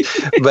exploded.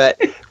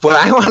 But what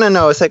I want to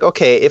know is like,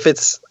 okay, if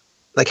it's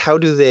like, how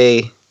do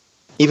they,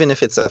 even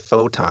if it's a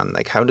photon,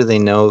 like how do they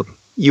know?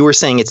 You were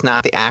saying it's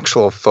not the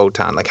actual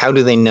photon. Like, how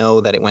do they know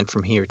that it went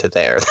from here to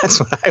there? That's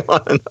what I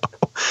want to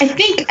know. I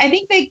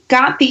think they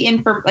got the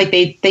info. Like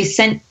they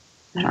sent,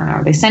 I don't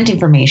know, they sent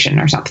information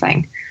or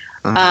something.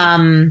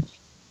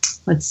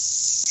 Let's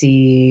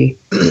see.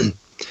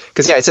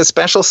 Because it's a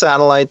special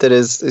satellite that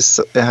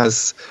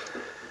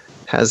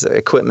has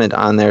equipment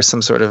on there,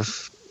 some sort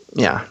of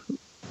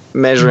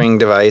measuring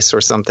device or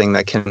something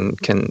that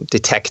can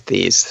detect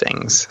these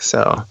things.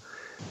 So,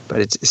 but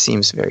it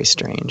seems very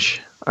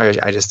strange.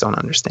 I just don't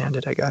understand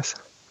it, I guess.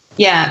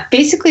 Yeah,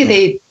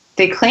 basically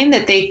they claim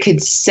that they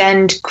could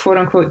send quote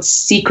unquote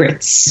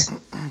secrets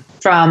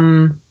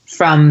from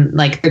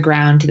like the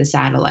ground to the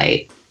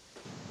satellite.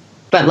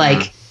 But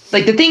like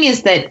the thing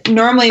is that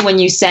normally when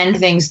you send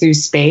things through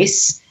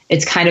space,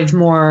 it's kind of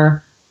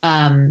more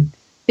think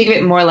of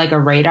it more like a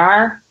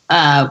radar,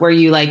 where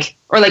you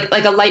or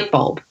like a light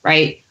bulb,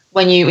 right?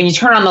 When you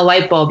turn on the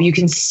light bulb, you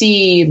can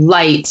see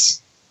light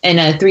in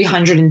a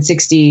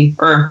 360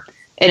 or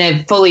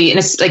like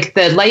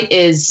the light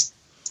is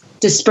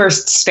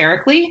dispersed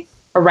spherically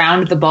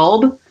around the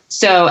bulb,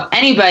 so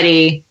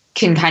anybody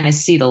can kind of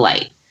see the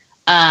light.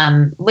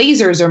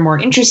 Lasers are more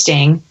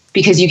interesting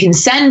because you can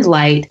send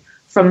light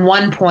from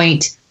one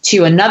point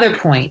to another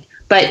point,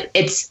 but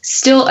it's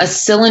still a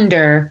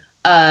cylinder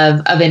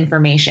of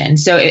information.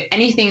 So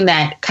anything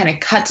that kind of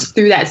cuts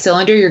through that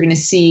cylinder, you're going to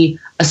see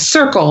a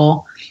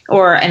circle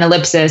or an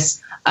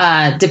ellipsis,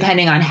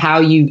 depending on how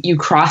you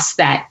cross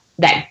that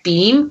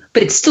beam,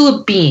 but it's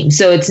still a beam.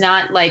 So it's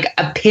not like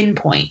a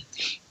pinpoint.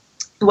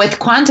 With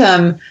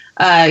quantum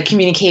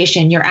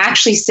communication, you're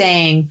actually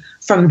saying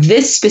from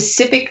this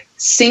specific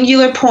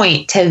singular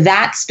point to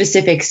that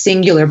specific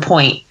singular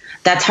point,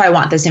 that's how I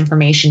want this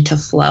information to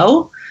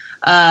flow.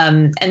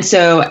 And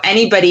so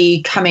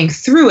anybody coming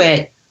through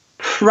it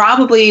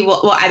probably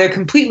will either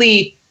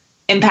completely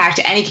impact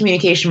any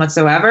communication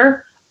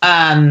whatsoever.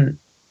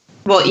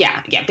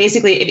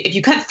 Basically, if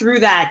you cut through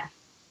that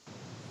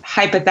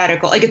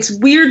hypothetical, like it's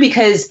weird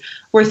because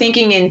we're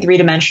thinking in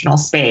three-dimensional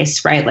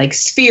space, right? Like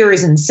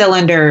spheres and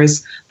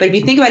cylinders. But if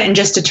you think about it in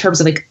just in terms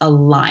of like a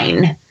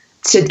line,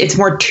 so it's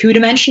more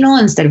two-dimensional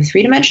instead of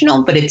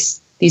three-dimensional, but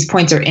these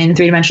points are in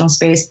three-dimensional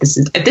space.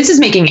 If this is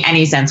making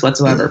any sense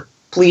whatsoever,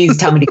 please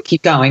tell me to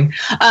keep going.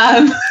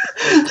 I'm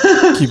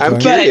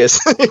curious.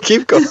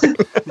 Keep going.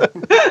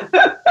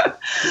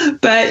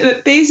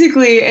 But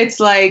basically, it's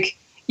like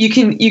you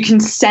can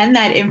send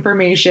that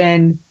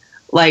information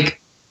like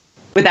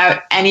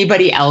without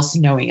anybody else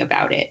knowing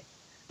about it.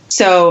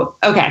 So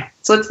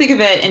let's think of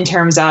it in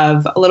terms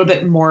of a little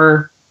bit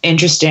more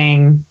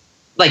interesting,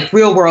 like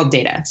real world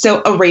data.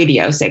 So a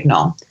radio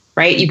signal,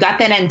 right? You've got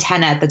that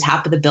antenna at the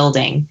top of the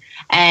building.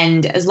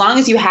 And as long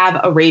as you have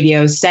a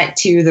radio set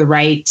to the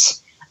right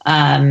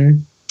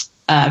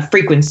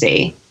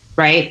frequency,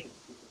 right?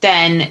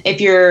 Then it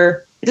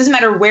doesn't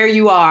matter where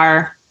you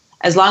are,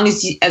 as long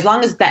as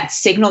that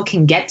signal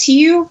can get to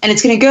you, and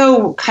it's going to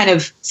go kind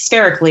of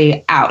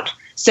spherically out.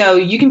 So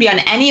you can be on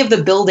any of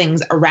the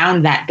buildings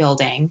around that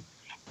building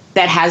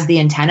that has the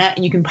antenna,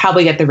 and you can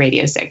probably get the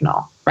radio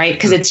signal, right?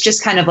 Because it's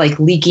just kind of like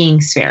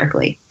leaking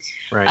spherically.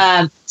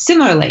 Right.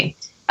 Similarly,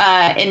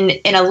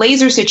 in a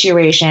laser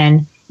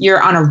situation,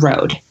 you're on a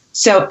road.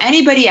 So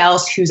anybody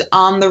else who's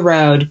on the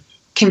road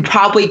can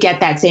probably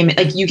get that same,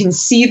 like you can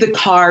see the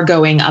car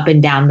going up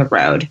and down the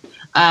road.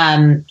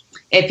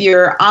 If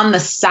you're on the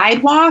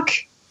sidewalk,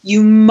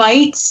 you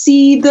might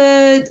see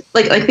the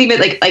think of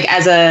it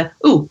as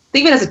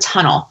a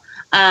tunnel.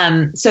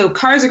 So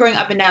cars are going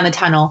up and down the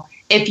tunnel.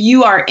 If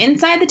you are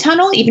inside the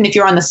tunnel, even if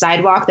you're on the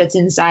sidewalk that's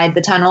inside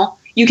the tunnel,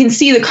 you can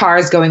see the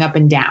cars going up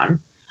and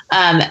down.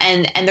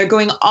 And they're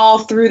going all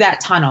through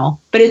that tunnel.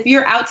 But if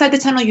you're outside the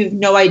tunnel, you have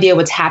no idea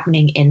what's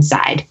happening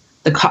inside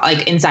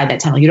inside that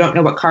tunnel. You don't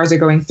know what cars are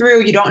going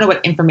through. You don't know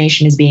what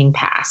information is being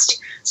passed.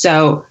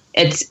 So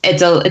it's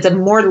a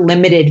more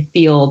limited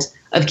field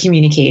of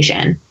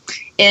communication.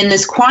 In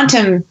this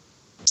quantum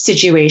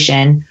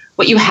situation,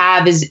 what you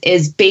have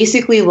is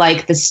basically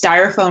like the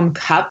styrofoam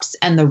cups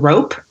and the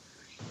rope,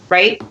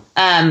 right?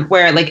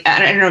 Where like, I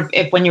don't know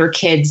if when you were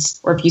kids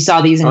or if you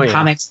saw these in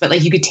comics, but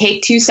like you could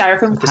take two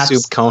styrofoam cups.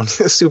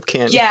 A soup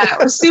can. Yeah,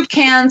 or soup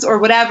cans or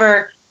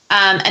whatever.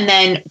 And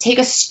then take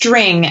a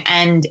string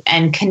and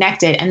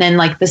connect it. And then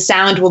like the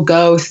sound will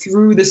go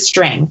through the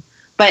string.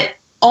 But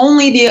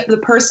only the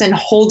person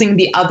holding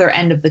the other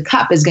end of the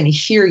cup is going to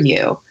hear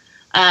you.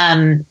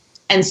 And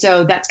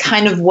so that's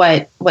kind of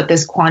what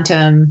this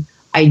quantum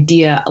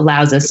idea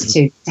allows us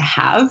to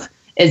have,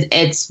 is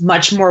it's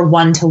much more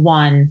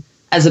one-to-one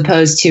as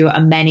opposed to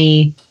a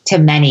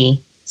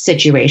many-to-many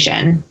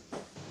situation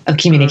of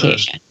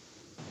communication.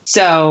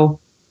 So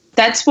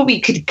that's what we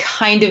could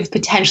kind of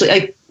potentially,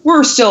 like,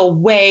 we're still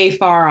way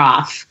far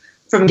off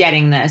from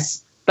getting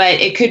this, but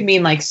it could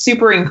mean like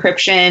super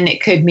encryption.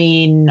 It could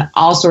mean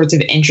all sorts of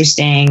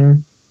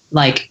interesting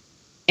like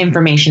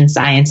information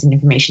science and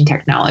information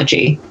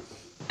technology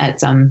at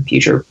some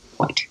future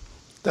point.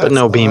 But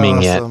no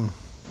beaming yet.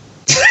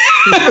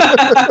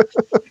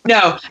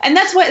 No, and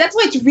that's why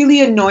it's really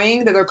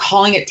annoying that they're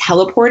calling it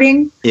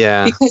teleporting.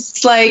 Yeah, because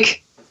it's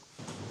like,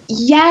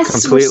 yes,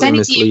 completely we're sending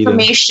misleading. the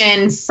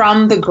information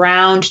from the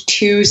ground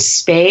to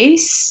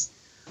space,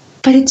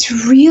 but it's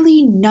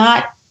really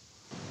not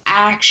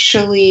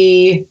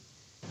actually,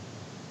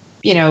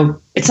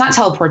 it's not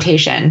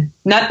teleportation.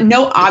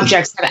 No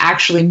objects have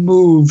actually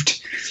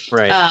moved.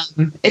 Right.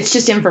 It's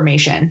just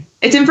information.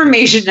 It's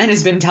information that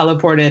has been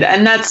teleported,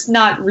 and that's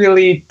not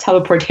really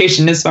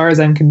teleportation as far as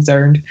I'm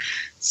concerned.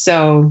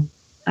 So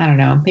I don't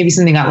know. Maybe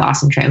something got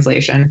lost in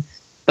translation,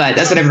 but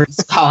that's what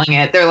everyone's calling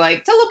it. They're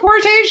like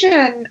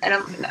teleportation, and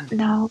I'm like,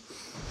 no.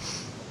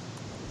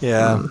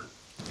 Yeah.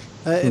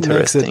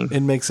 Interesting.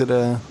 It makes it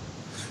a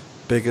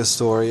bigger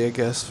story, I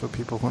guess, for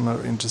people who are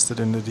not interested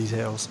in the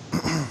details.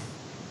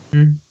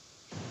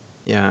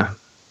 Yeah.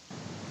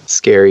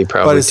 Scary,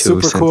 probably, it's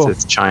too, super since cool.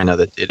 it's China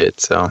that did it.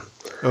 So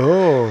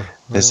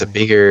there's a really?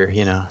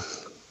 bigger,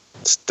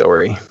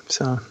 story.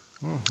 So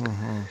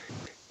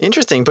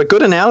interesting, but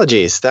good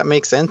analogies. That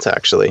makes sense,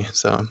 actually.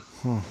 So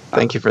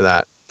thank you for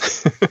that.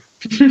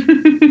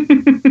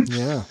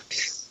 Yeah.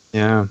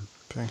 Yeah.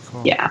 Very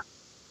cool. Yeah.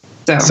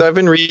 So I've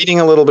been reading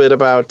a little bit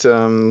about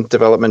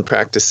development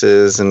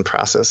practices and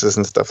processes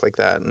and stuff like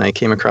that, and I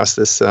came across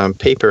this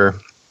paper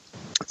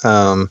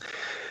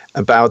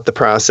about the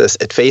process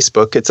at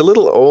Facebook. It's a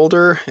little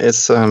older.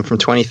 It's from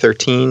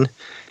 2013,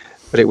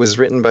 but it was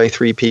written by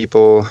 3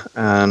 people,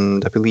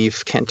 and I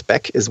believe Kent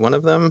Beck is one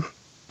of them.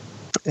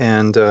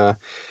 And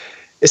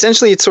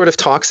essentially, it sort of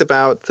talks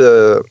about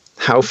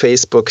how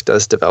Facebook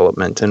does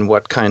development and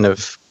what kind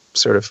of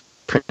sort of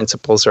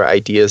principles or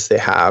ideas they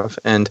have,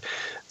 and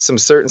some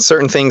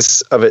certain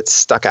things of it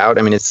stuck out.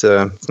 I mean, it's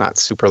not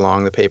super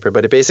long, the paper,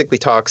 but it basically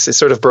it's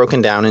sort of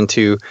broken down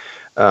into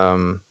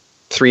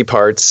 3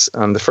 parts.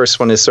 The first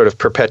one is sort of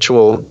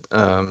perpetual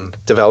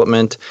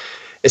development,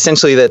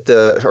 essentially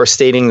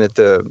stating that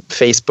the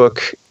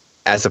Facebook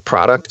as a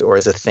product or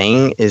as a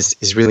thing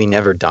is really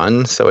never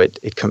done. So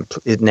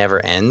it never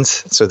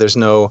ends. So there's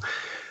no,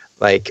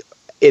 like,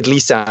 at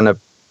least on a,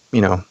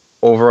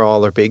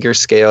 overall or bigger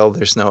scale,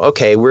 there's no,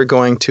 okay, we're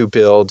going to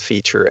build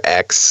feature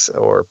X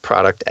or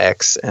product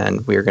X,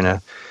 and we're going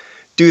to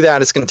do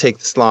that. It's going to take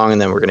this long, and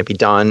then we're going to be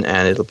done,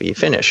 and it'll be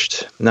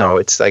finished. No,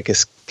 it's like a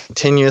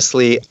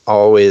continuously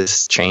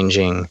always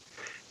changing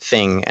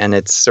thing, and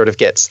it sort of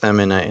gets them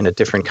in a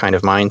different kind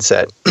of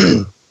mindset.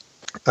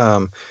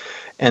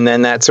 And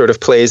then that sort of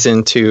plays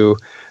into,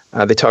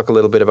 they talk a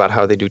little bit about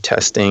how they do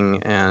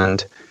testing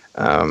and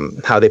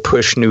how they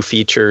push new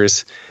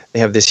features. They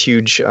have this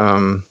huge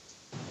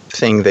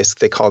thing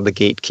they call the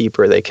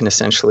gatekeeper. They can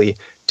essentially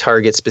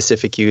target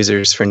specific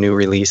users for new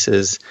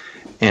releases,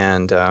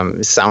 and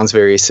it sounds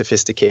very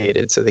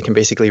sophisticated. So they can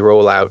basically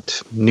roll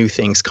out new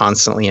things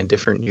constantly and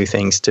different new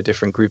things to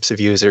different groups of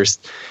users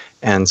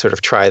and sort of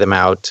try them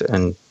out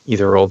and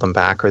either roll them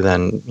back or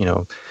then,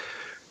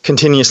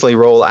 continuously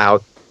roll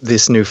out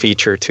this new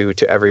feature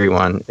to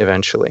everyone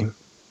eventually.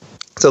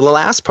 So the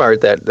last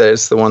part that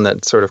is the one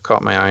that sort of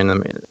caught my eye and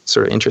I'm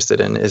sort of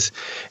interested in is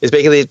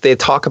basically they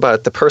talk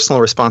about the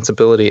personal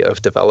responsibility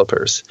of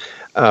developers.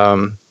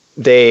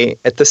 They,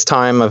 at this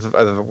time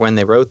of when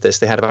they wrote this,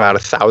 they had about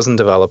 1,000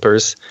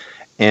 developers,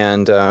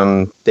 and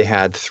they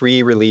had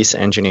 3 release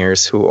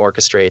engineers who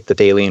orchestrate the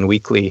daily and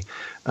weekly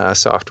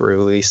software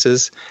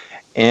releases,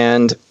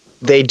 and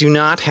they do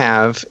not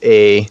have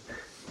a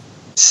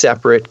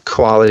separate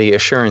quality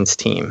assurance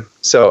team.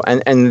 So,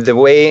 and the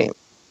way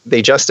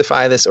they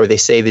justify this, or they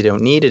say they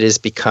don't need it, is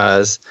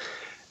because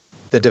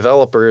the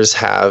developers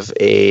have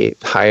a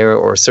higher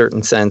or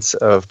certain sense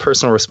of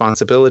personal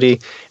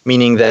responsibility,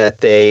 meaning that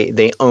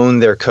they own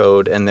their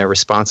code and they're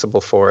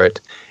responsible for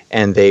it,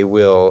 and they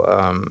will,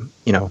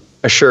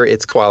 assure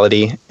its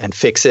quality and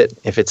fix it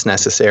if it's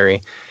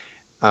necessary.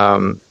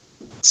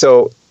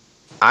 So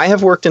I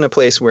have worked in a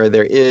place where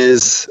there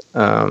is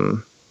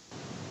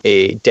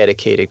a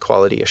dedicated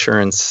quality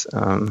assurance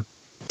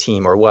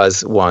team, or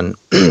was one,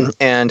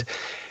 and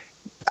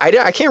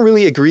I can't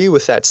really agree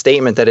with that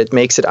statement that it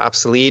makes it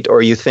obsolete,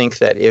 or you think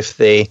that if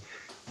they,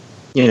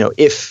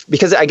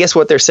 because I guess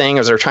what they're saying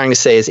is, they're trying to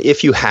say is,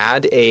 if you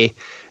had a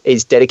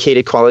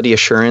dedicated quality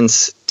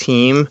assurance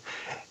team,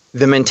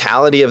 the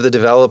mentality of the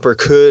developer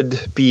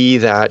could be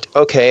that,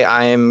 okay,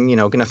 I'm,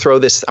 going to throw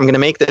this, I'm going to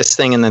make this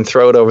thing and then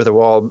throw it over the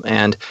wall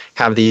and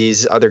have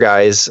these other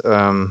guys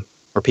or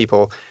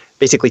people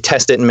basically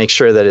test it and make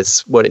sure that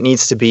it's what it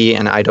needs to be,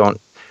 and I don't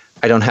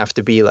have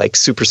to be like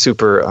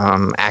super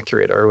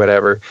accurate or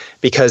whatever,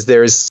 because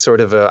there's sort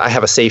of I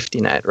have a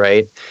safety net,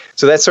 right?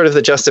 So that's sort of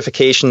the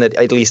justification that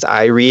at least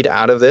I read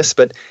out of this.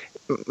 But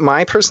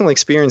my personal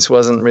experience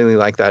wasn't really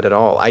like that at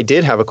all. I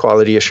did have a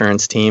quality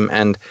assurance team,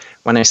 and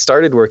when I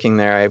started working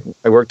there,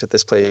 I worked at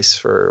this place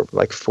for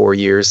like 4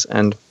 years,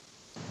 and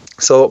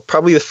so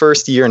probably the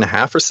first year and a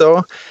half or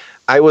so,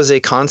 I was a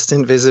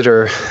constant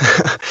visitor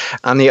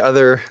on the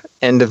other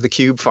end of the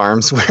cube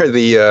farms where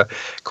the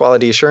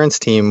quality assurance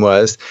team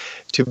was,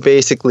 to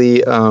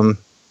basically, I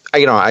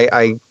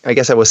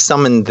guess I was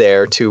summoned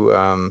there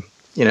to,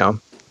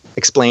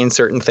 explain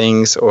certain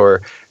things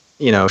or,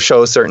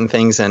 show certain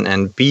things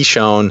and be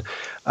shown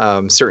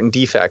certain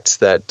defects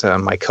that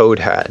my code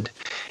had.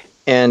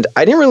 And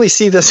I didn't really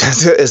see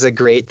this as a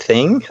great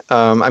thing.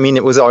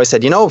 It was always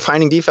said,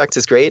 finding defects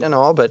is great and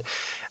all, but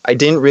I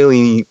didn't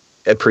really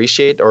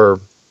appreciate or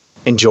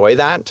enjoy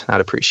that.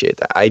 Not appreciate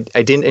that. I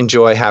didn't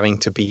enjoy having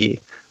to be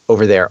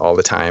over there all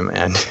the time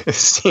and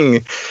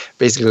seeing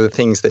basically the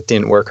things that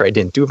didn't work or I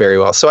didn't do very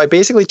well. So I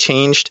basically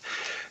changed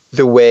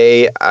the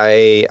way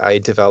I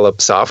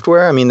develop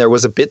software. There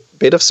was a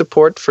bit of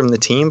support from the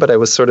team, but I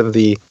was sort of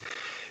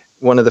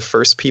one of the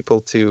first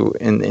people to,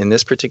 in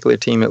this particular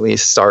team at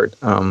least, start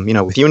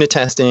with unit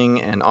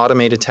testing and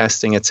automated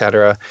testing,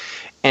 etc.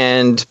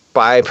 And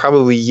by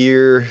probably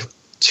year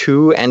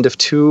 2, end of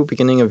 2,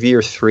 beginning of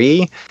year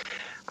 3,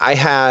 I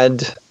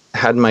had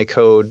my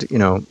code,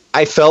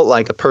 I felt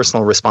like a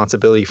personal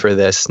responsibility for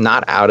this,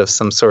 not out of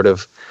some sort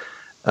of,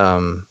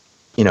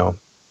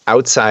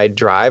 outside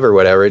drive or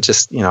whatever. It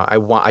just,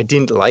 I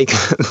didn't like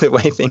the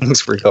way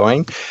things were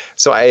going.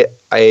 So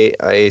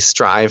I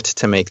strived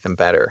to make them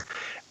better.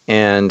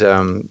 And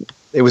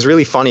it was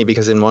really funny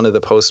because in one of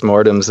the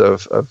postmortems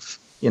of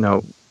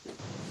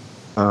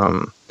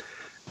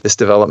this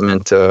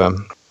development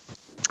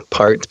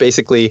part,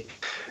 basically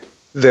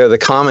the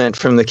comment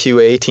from the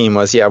QA team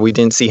was, we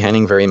didn't see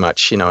Henning very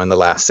much, in the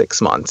last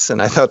 6 months.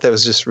 And I thought that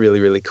was just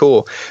really, really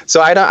cool.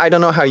 So I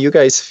don't know how you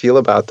guys feel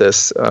about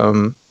this,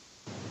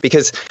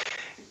 because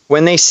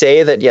when they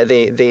say that,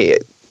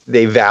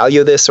 they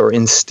value this or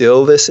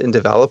instill this in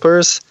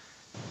developers,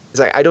 it's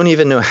like, I don't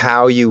even know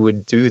how you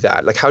would do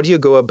that. Like, how do you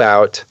go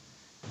about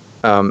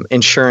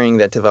ensuring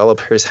that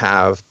developers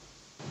have,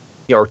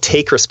 or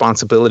take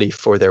responsibility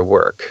for their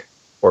work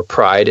or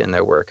pride in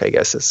their work, I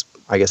guess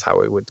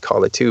how I would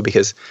call it too.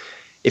 Because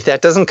if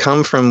that doesn't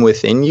come from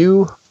within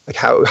you, like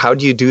how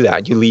do you do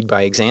that? You lead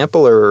by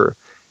example, or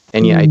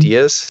any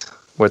ideas?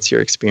 What's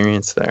your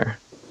experience there?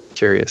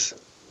 Curious.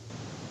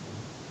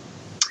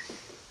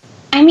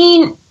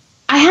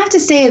 I have to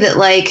say that,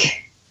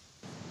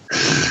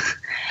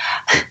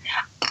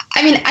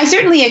 I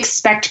certainly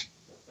expect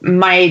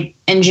my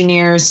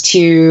engineers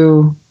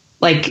to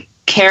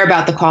care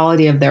about the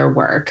quality of their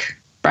work,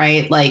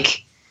 right?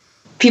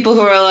 People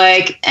who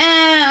are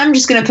I'm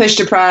just going to push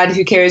to prod.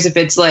 Who cares if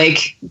it's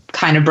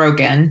kind of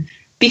broken?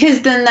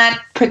 Because then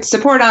that puts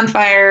support on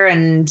fire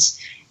and,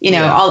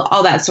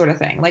 all that sort of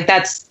thing.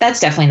 That's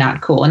definitely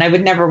not cool. And I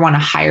would never want to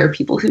hire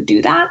people who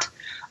do that.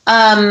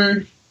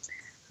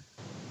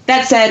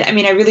 That said, I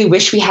really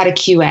wish we had a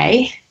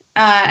QA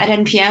at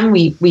NPM.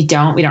 We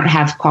don't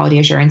have quality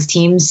assurance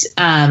teams.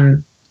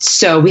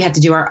 So we had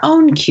to do our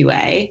own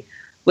QA,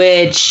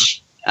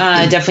 which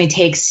definitely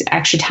takes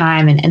extra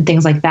time and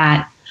things like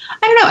that.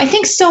 I don't know. I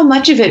think so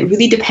much of it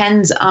really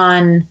depends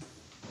on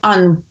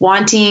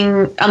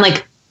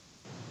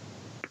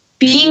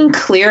being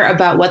clear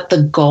about what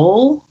the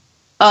goal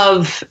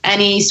of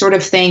any sort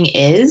of thing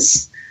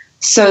is,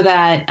 so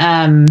that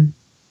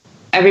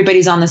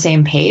everybody's on the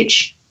same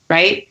page,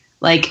 right?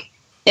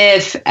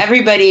 If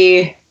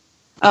everybody,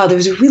 there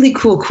was a really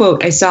cool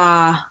quote I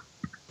saw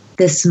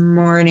this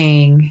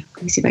morning.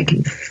 Let me see if I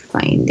can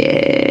find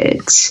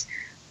it.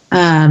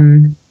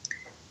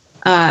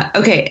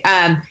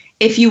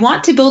 If you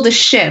want to build a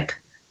ship,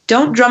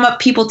 don't drum up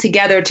people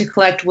together to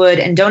collect wood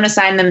and don't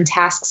assign them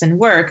tasks and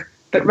work,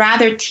 but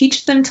rather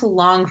teach them to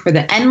long for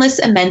the endless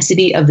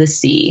immensity of the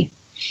sea.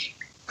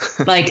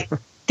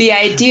 The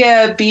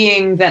idea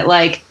being that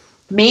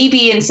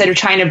maybe instead of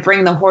trying to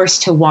bring the horse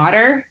to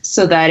water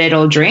so that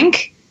it'll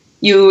drink,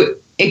 you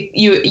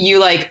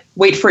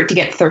wait for it to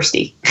get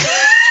thirsty.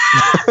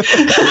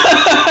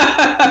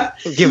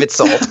 Give it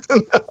salt.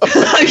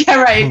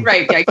 Yeah,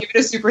 right. Yeah, give it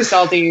a super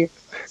salty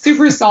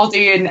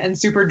and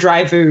super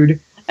dry food,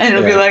 and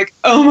it'll be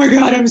oh my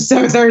god, I'm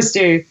so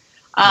thirsty.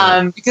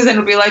 Because then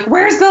it'll be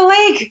where's the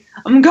lake?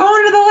 I'm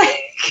going to the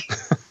lake.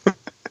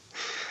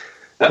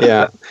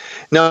 Yeah.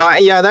 No,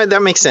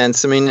 that makes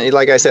sense.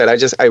 Like I said,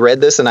 I read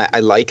this and I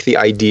like the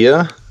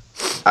idea.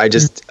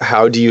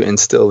 How do you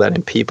instill that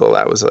in people?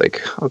 That was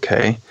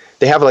okay.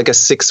 They have a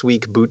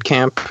 6-week boot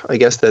camp, I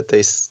guess, that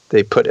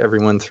they put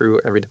everyone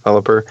through, every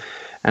developer.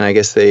 And I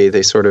guess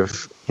they sort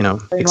of,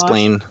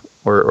 explain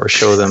or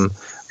show them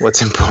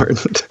what's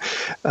important.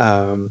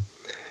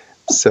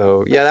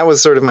 So yeah, that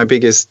was sort of my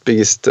biggest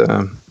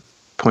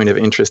point of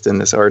interest in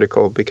this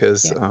article,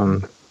 because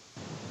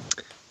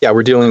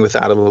we're dealing with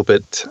that a little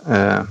bit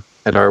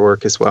at our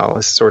work as well,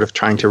 as sort of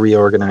trying to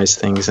reorganize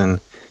things and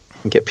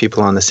get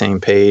people on the same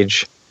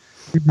page.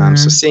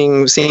 So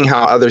seeing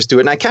how others do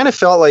it, and I kind of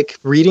felt like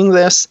reading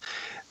this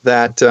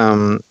that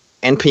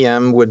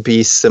NPM would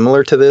be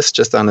similar to this,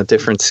 just on a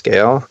different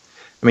scale.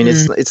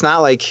 It's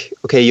not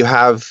you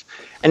have,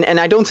 and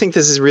I don't think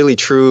this is really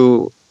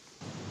true,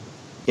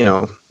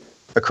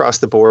 across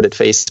the board at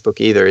Facebook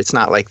either. It's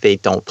not like they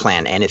don't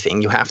plan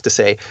anything. You have to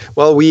say,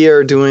 well, we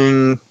are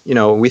doing,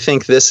 we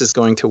think this is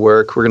going to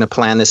work. We're going to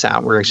plan this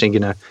out. We're actually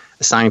going to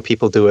assign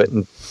people to it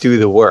and do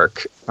the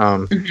work.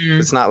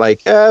 It's not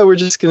like, we're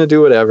just going to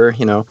do whatever,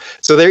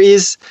 So there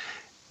is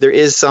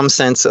some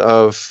sense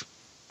of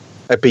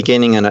a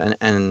beginning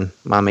and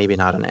well, maybe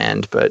not an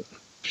end, but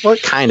well,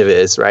 it kind of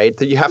is, right?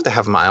 That you have to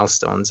have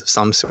milestones of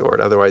some sort.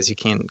 Otherwise you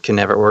can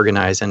never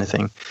organize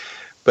anything.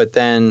 But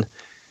then,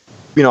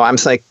 I'm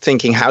like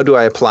thinking, how do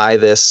I apply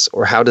this,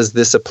 or how does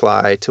this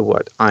apply to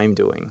what I'm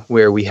doing,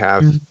 where we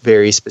have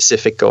very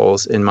specific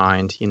goals in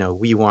mind?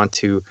 We want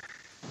to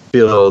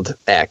build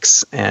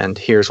X, and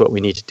here's what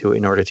we need to do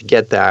in order to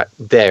get that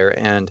there.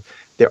 And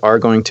there are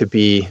going to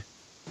be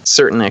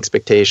certain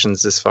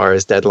expectations as far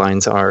as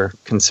deadlines are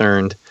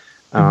concerned.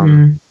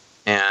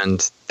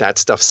 And that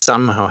stuff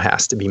somehow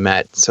has to be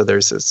met. So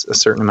there's a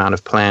certain amount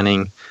of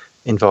planning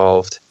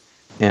involved.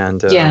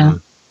 And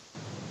so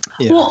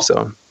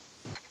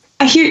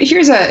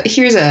here's a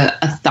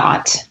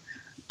thought.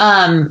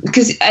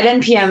 Because at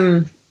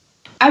NPM,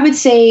 I would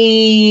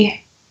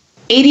say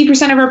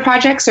 80% of our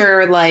projects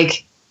are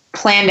like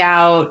planned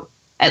out,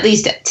 at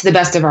least to the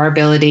best of our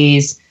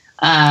abilities,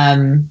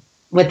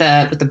 with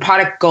the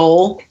product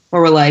goal,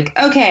 where we're like,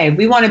 okay,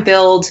 we want to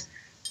build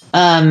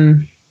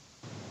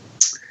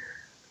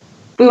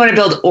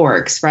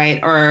orgs, right?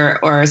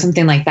 Or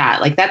something like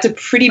that. Like that's a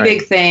pretty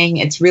big thing.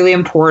 It's really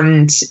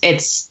important.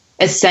 It's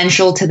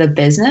essential to the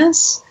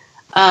business.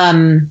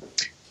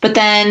 But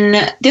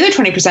then the other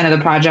 20% of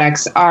the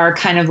projects are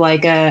kind of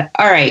like all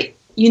right,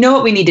 you know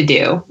what we need to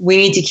do? We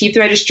need to keep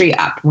the registry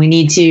up. We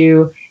need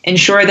to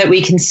ensure that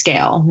we can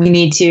scale. We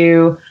need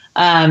to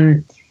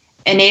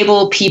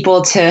enable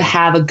people to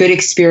have a good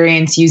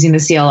experience using the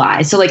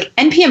CLI. So like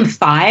NPM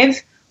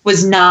 5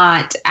 was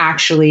not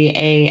actually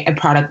a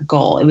product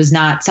goal. It was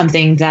not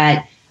something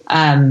that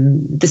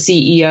the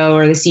CEO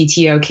or the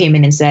CTO came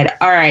in and said,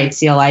 all right,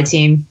 CLI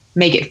team,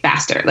 make it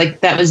faster.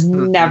 Like that was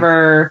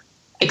never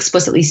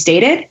explicitly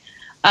stated.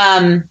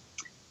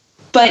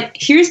 But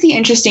here's the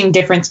interesting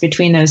difference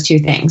between those two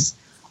things.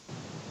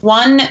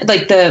 One,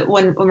 like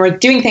when we're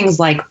doing things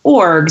like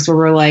orgs, where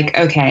we're like,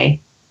 okay,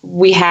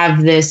 we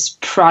have this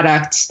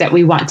product that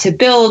we want to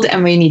build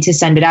and we need to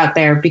send it out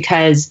there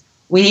because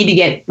we've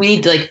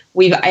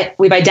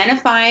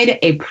identified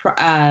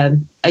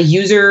a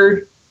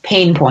user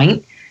pain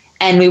point,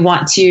 and we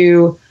want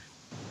to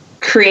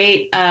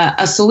create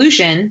a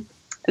solution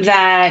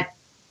that,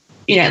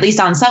 at least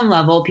on some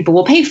level, people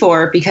will pay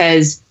for,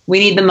 because we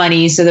need the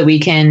money so that we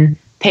can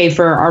pay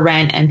for our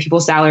rent and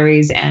people's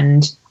salaries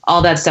and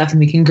all that stuff, and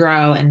we can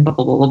grow and blah,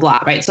 blah, blah, blah, blah,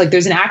 right? So like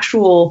there's an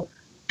actual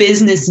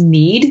business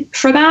need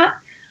for that.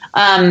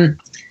 And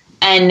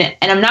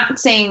I'm not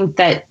saying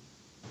that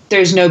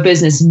there's no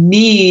business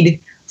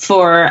need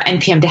for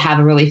NPM to have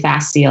a really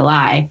fast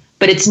CLI,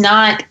 but it's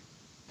not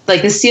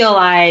like the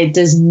CLI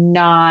does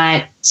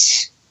not,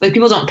 like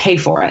people don't pay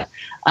for it.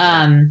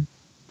 And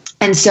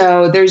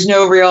so there's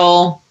no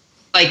real,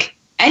 like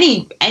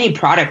any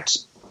product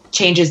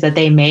changes that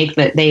they make,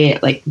 that they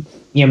like,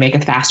 make a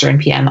faster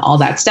NPM, all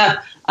that stuff.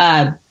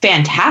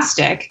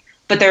 Fantastic.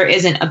 But there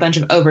isn't a bunch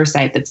of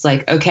oversight that's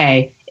like,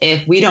 okay,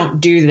 if we don't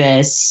do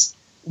this,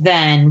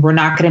 then we're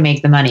not going to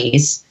make the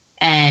monies.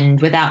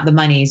 And without the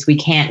monies, we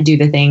can't do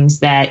the things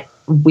that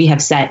we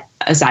have set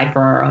aside for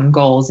our own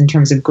goals in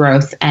terms of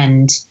growth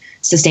and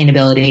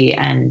sustainability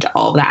and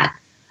all of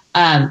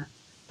that.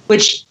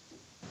 Which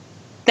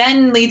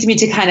then leads me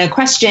to kind of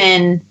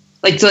question,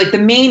 the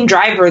main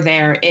driver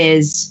there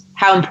is,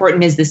 how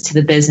important is this to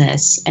the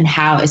business and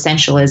how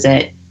essential is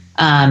it?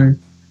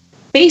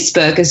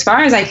 Facebook, as far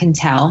as I can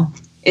tell,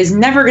 is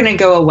never going to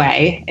go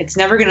away. It's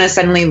never going to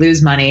suddenly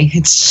lose money.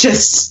 It's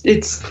just,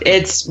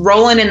 it's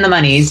rolling in the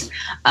monies.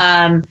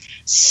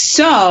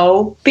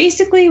 So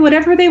basically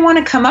whatever they want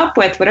to come up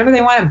with, whatever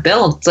they want to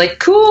build, it's like,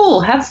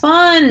 cool, have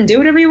fun, do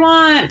whatever you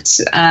want.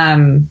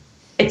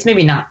 It's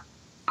maybe not,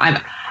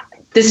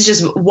 this is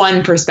just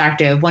one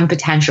perspective, one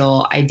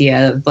potential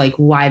idea of like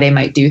why they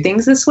might do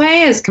things this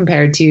way as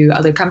compared to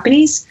other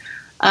companies.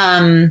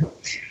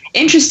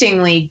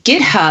 Interestingly,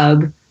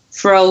 GitHub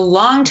for a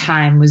long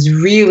time was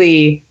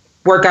really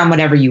work on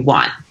whatever you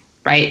want,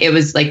 right? It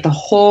was like the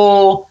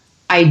whole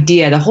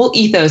idea, the whole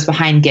ethos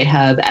behind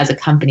GitHub as a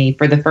company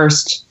for the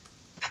first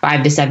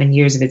 5 to 7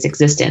 years of its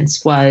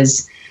existence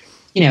was,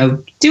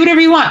 do whatever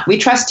you want. We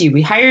trust you.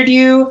 We hired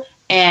you,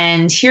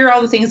 and here are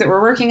all the things that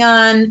we're working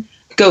on.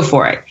 Go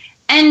for it.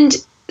 And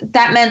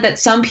that meant that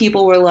some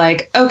people were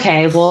like,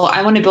 okay, well,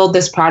 I want to build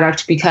this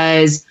product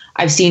because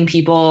I've seen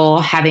people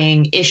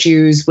having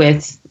issues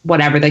with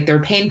whatever, like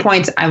their pain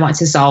points. I want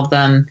to solve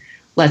them.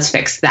 Let's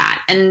fix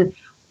that. And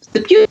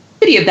the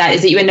beauty of that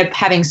is that you end up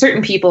having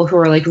certain people who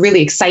are like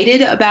really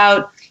excited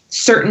about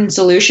certain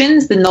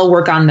solutions, then they'll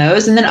work on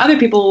those. And then other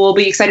people will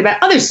be excited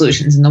about other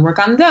solutions and they'll work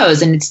on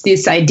those. And it's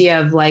this idea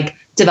of like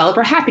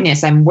developer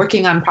happiness. I'm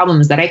working on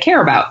problems that I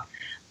care about.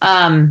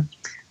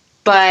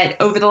 But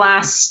over the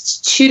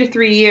last 2 to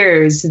 3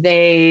 years,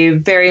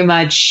 GitHub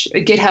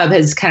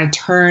has kind of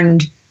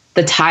turned the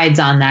the tides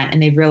on that,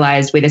 and they've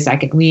realized, wait a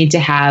second, we need to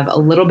have a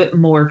little bit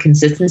more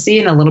consistency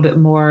and a little bit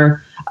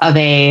more of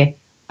a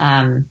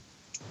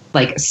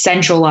like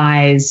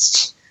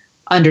centralized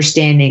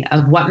understanding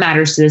of what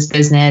matters to this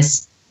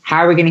business. How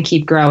are we going to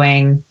keep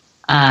growing?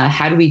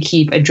 How do we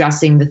keep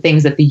addressing the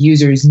things that the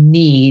users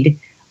need,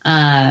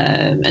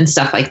 and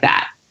stuff like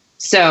that?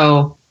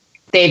 So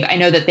I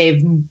know that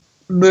they've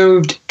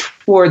moved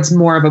towards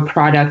more of a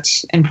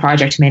product and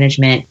project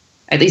management.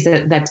 At least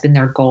that's been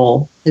their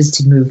goal, is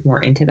to move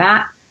more into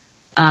that.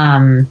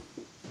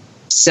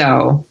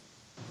 So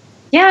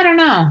yeah, I don't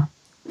know.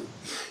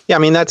 Yeah, I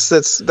mean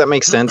that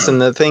makes sense.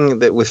 And the thing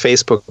that with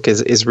Facebook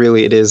is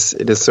really it is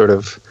sort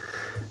of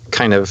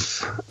kind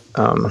of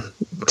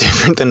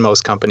different than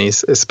most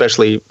companies,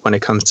 especially when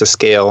it comes to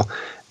scale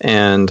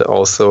and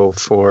also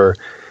for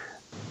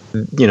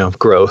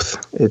growth.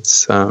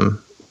 It's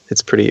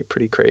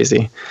pretty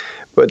crazy.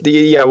 But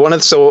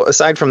so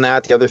aside from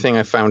that, the other thing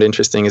I found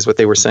interesting is what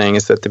they were saying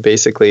is that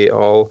basically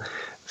all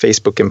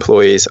Facebook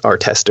employees are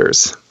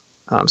testers.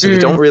 So they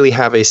don't really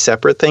have a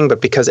separate thing,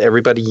 but because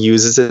everybody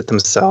uses it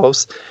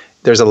themselves,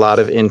 there's a lot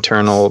of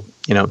internal,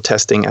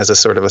 testing as a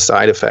sort of a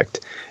side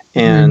effect.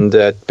 And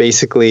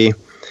basically,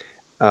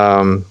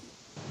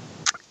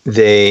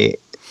 they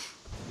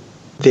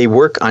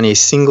work on a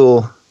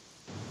single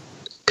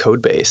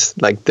code base.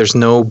 Like there's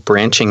no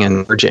branching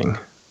and merging,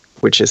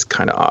 which is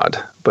kind of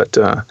odd, but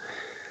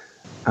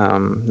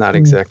not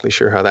exactly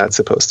sure how that's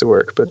supposed to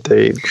work. But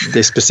they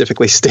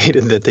specifically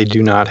stated that they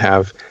do not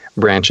have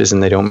branches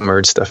and they don't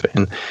merge stuff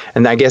in.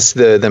 And I guess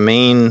the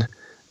main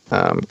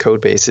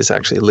code base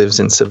actually lives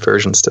in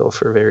Subversion still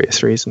for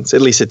various reasons.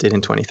 At least it did in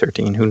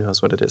 2013. Who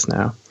knows what it is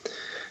now?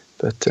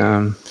 But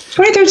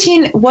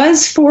 2013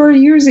 was 4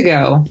 years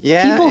ago.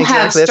 Yeah, people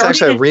exactly. Have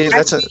started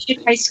that's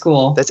high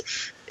school. That's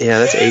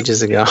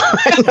ages ago.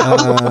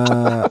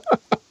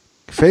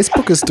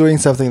 Facebook is doing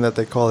something that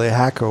they call a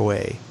hacker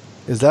way.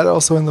 Is that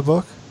also in the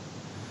book?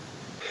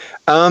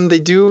 They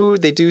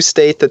do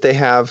state that they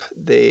have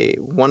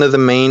one of the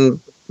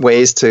main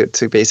ways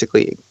to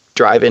basically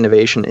drive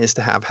innovation is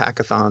to have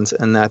hackathons,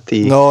 and that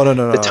no,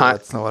 that's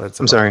not what it's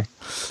about. I'm sorry.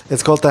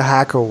 It's called the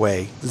hacker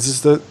way. This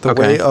is the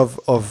way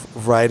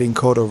of writing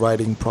code or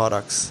writing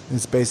products.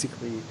 It's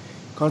basically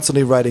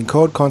constantly writing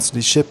code,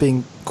 constantly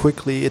shipping,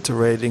 quickly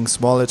iterating,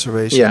 small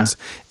iterations,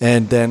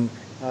 and then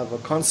have a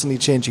constantly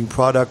changing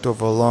product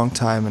over a long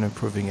time and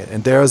improving it.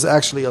 And there is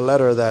actually a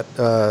letter that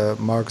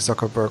Mark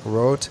Zuckerberg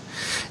wrote,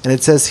 and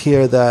it says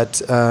here that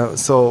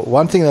so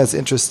one thing that's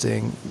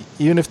interesting,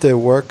 even if they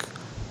work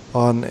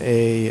on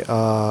a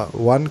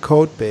one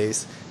code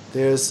base,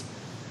 there's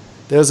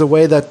a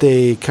way that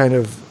they kind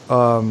of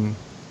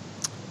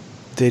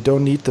they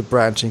don't need the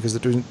branching because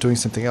they're doing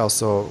something else.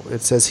 So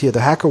it says here,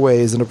 the hacker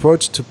way is an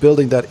approach to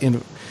building that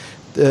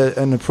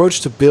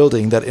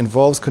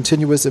involves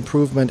continuous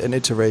improvement and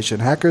iteration.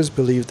 Hackers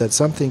believe that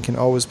something can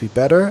always be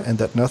better and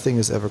that nothing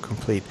is ever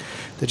complete.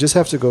 They just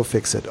have to go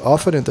fix it,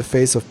 often in the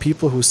face of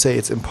people who say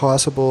it's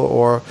impossible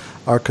or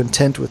are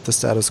content with the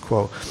status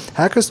quo.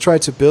 Hackers try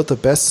to build the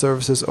best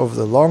services over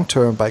the long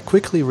term by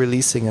quickly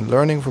releasing and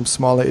learning from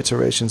smaller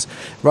iterations,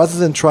 rather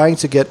than trying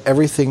to get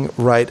everything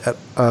right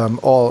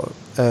all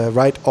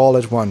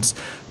at once.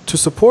 To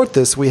support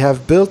this, we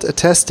have built a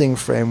testing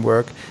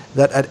framework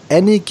that at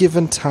any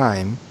given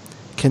time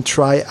can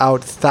try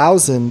out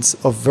thousands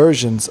of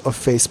versions of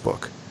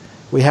Facebook.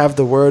 We have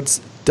the words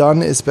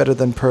 "done is better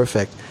than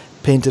perfect"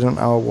 painted on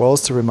our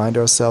walls to remind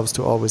ourselves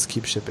to always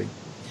keep shipping.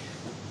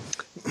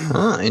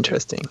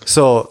 Interesting.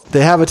 So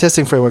they have a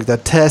testing framework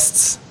that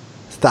tests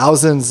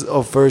thousands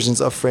of versions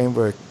of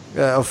framework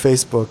of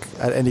Facebook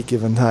at any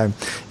given time,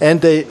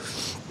 and they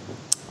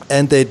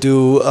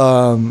do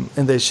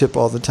and they ship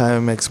all the time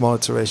and make small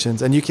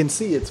iterations. And you can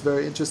see it's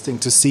very interesting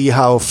to see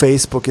how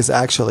Facebook is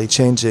actually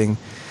changing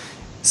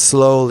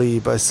slowly,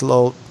 because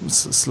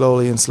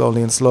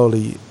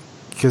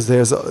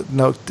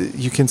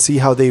you can see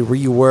how they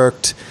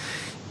reworked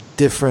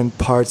different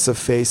parts of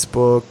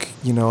Facebook,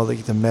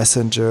 like the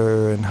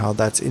Messenger, and how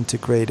that's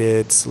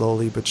integrated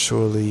slowly but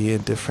surely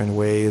in different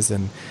ways,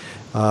 and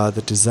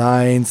the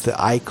designs, the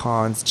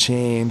icons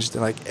changed,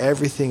 and like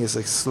everything is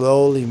like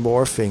slowly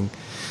morphing.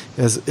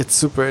 It's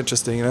super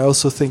interesting. And I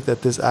also think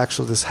that this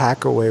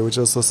hacker way, which is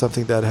also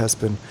something that has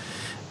been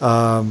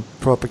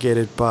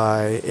propagated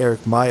by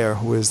Eric Meyer,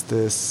 who is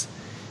this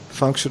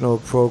functional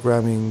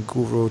programming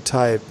guru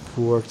type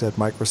who worked at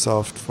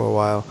Microsoft for a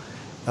while,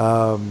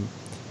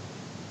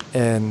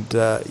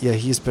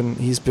 he's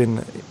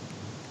been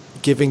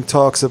giving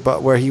talks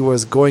about where he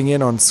was going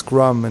in on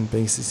Scrum and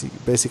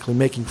basically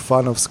making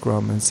fun of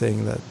Scrum and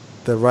saying that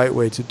the right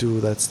way to do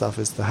that stuff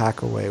is the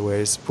hacker way,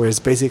 whereas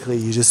basically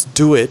you just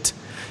do it,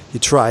 you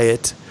try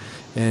it,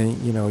 and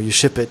you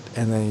ship it,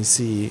 and then you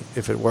see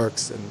if it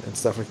works and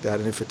stuff like that.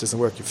 And if it doesn't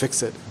work, you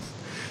fix it.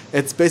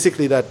 It's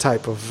basically that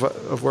type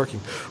of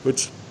working,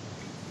 which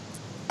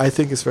I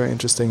think is very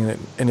interesting,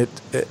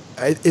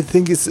 I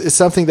think it's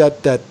something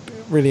that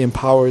really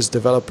empowers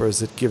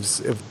developers. It gives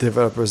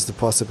developers the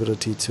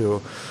possibility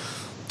to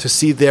to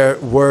see their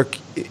work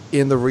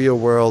in the real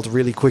world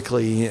really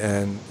quickly,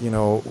 and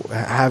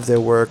have their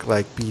work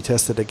like be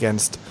tested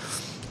against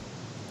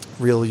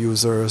real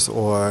users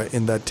or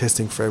in that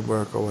testing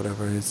framework or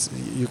whatever.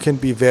 You can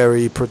be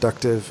very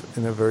productive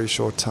in a very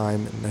short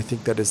time, and I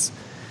think that is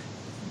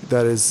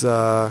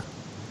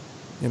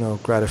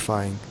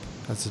gratifying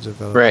as a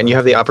developer. Right, and you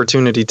have the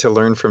opportunity to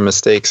learn from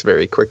mistakes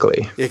very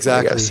quickly.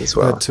 Exactly, I guess, as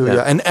well. Too,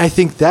 yeah. And I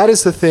think that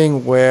is the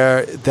thing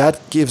where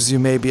that gives you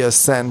maybe a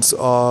sense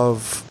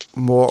of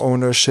more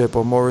ownership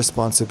or more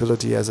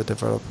responsibility as a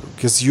developer,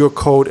 because your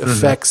code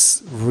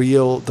affects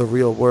the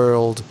real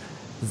world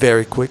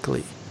very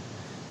quickly.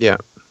 Yeah.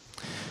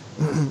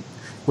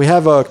 We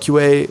have a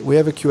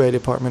QA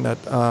department at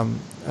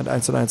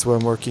 1&1 where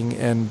I'm working,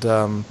 and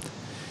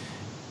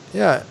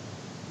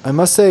I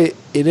must say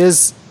it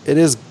is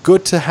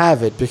good to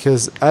have it,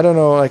 because I don't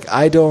know, like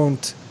I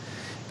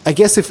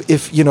guess if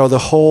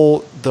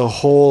the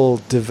whole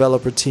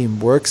developer team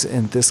works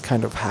in this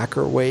kind of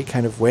hacker way,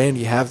 and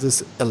you have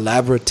this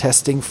elaborate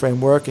testing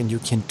framework and you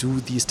can do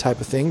these type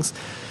of things,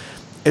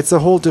 it's a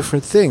whole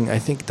different thing. I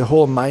think the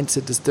whole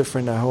mindset is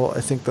different.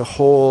 I think the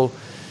whole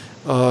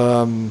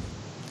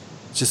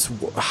just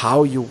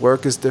how you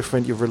work is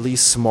different. You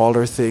release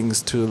smaller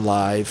things to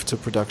live, to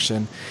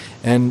production,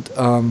 and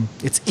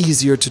it's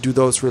easier to do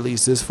those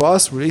releases. For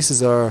us,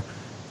 releases are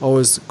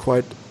always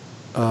quite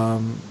a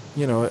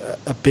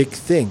big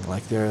thing.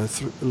 Like there are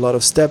a lot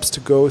of steps to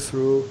go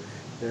through.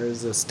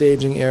 There's a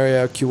staging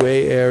area, a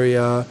QA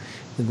area,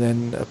 and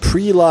then a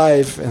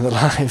pre-live and the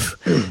live,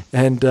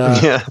 and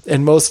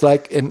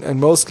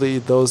mostly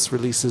those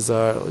releases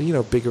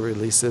are bigger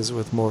releases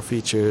with more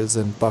features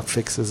and bug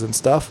fixes and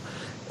stuff.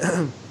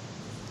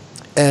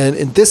 And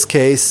in this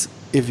case,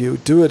 if you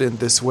do it in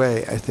this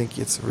way, I think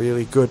it's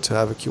really good to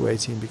have a QA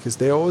team, because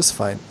they always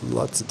find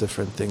lots of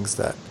different things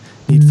that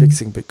need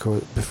fixing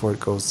before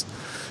it goes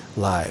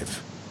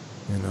live,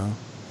 and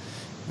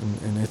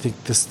I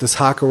think this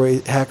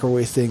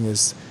HackerWay thing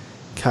is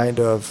kind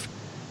of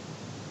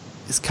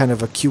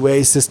a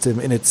QA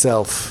system in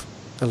itself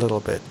a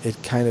little bit.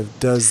 It kind of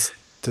does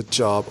the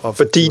job of.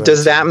 But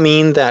does that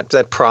mean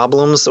that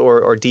problems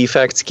or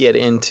defects get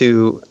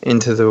into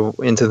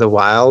the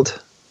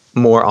wild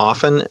more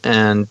often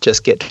and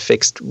just get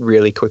fixed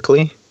really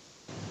quickly?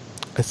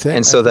 I think,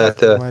 and so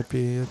that might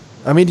be.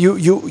 I mean,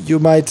 you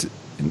might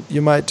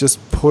just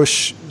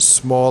push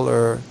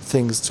smaller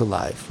things to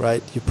life,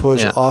 right? You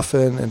push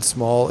often in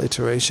small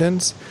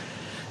iterations,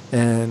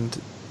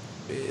 and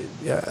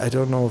I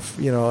don't know if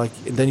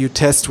then you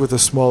test with a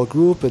small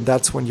group, and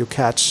that's when you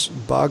catch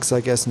bugs, I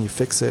guess, and you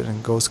fix it, and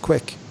it goes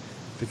quick,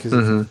 because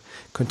you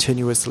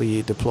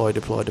continuously deploy.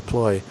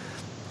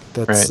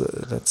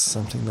 That's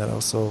something that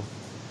also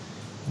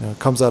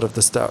comes out of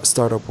the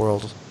startup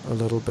world a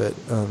little bit.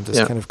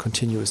 This kind of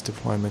continuous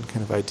deployment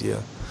kind of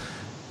idea,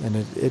 and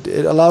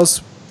it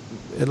allows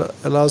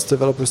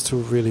developers to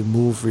really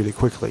move really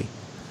quickly,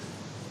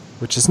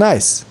 which is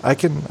nice. I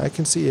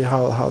can see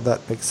how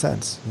that makes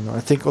sense. I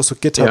think also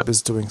GitHub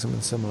is doing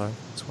something similar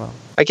as well.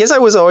 I guess I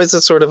was always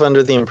sort of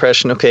under the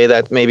impression,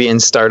 that maybe in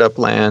startup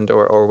land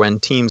or when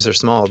teams are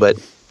small, but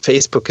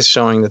Facebook is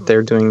showing that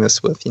they're doing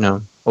this with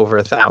over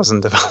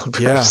 1,000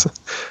 developers. Yeah.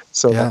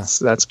 So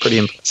that's pretty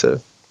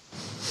impressive.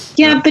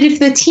 Yeah, but if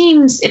the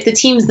teams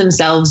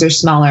themselves are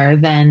smaller,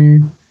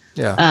 then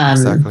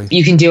exactly.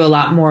 You can do a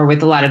lot more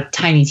with a lot of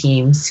tiny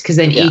teams, because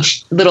then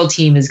each little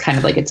team is kind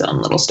of like its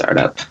own little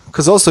startup.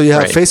 Because also you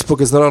have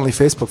Facebook is not only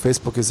Facebook.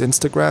 Facebook is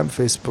Instagram.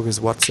 Facebook is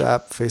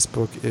WhatsApp.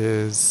 Facebook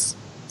is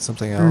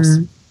something else.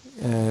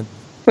 And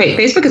wait,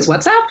 Facebook is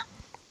WhatsApp?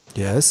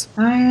 Yes.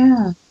 Oh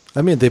yeah.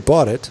 I mean, they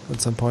bought it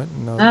at some point.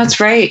 No, that's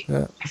right.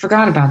 Yeah. I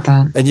forgot about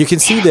that. And you can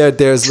see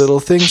there's little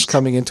things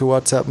coming into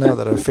WhatsApp now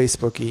that are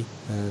Facebooky,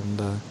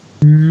 and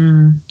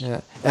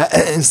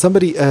and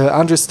somebody,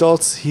 Andres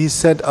Stoltz, he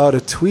sent out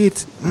a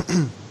tweet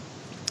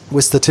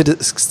with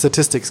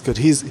statistics. Good.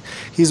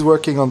 He's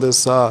working on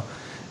this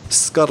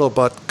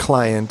Scuttlebutt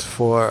client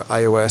for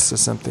iOS or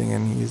something,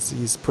 and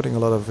he's putting a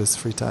lot of his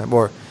free time,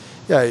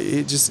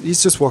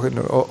 he's just working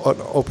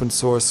on open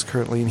source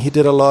currently, and he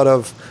did a lot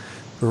of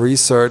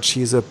research.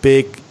 He's a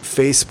big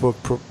Facebook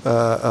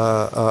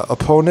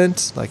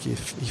opponent. Like he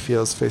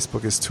feels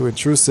Facebook is too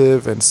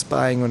intrusive and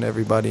spying on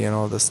everybody and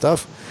all this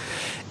stuff.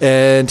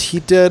 And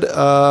he did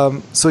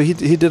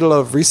he did a lot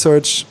of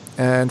research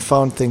and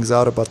found things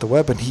out about the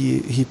web. And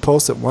he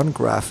posted one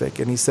graphic,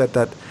 and he said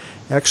that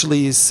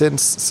actually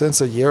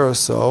since a year or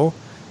so,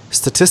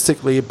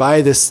 statistically,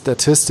 by this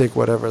statistic,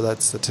 whatever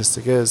that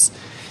statistic is,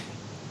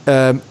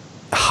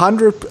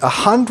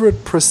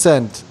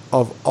 100%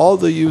 of all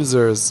the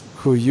users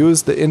who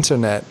use the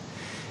internet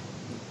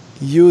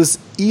use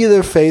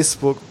either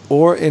Facebook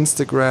or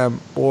Instagram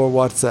or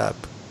WhatsApp.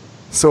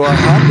 So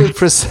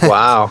 100%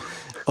 wow.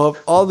 of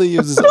all the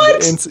users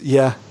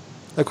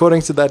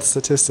according to that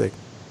statistic,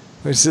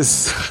 which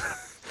is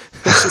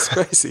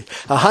crazy.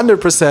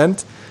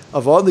 100%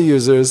 of all the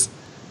users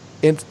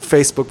in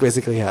Facebook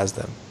basically has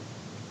them.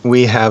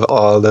 We have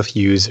all the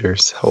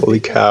users.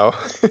 Holy cow.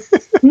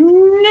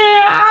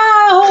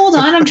 No, hold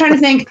on. I'm trying to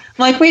think. I'm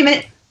like, wait a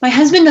minute. My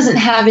husband doesn't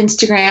have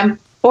Instagram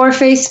or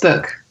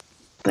Facebook,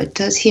 but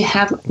does he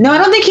have? No, I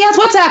don't think he has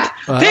WhatsApp.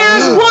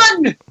 There's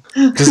one.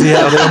 Does he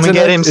have the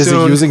internet? Is he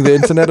using the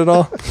internet at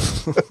all?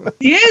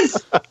 He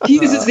is. He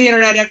uses the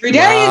internet every day.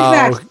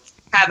 Wow. In fact,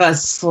 have a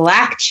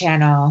Slack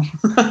channel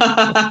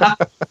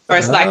or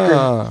a Slack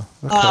group.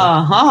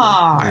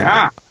 Okay.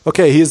 Yeah.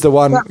 Okay, he's the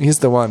one. He's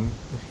the one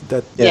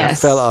that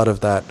fell out of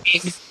that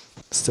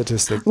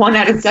statistic. 1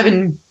 out of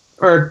 7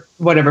 or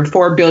whatever,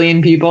 4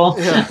 billion people.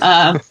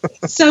 Yeah.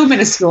 So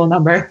minuscule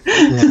number.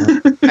 Yeah.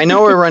 I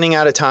know we're running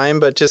out of time,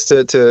 but just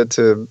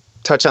to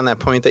touch on that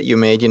point that you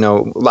made,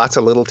 lots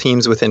of little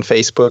teams within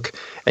Facebook,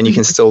 and you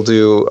can still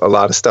do a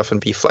lot of stuff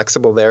and be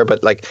flexible there.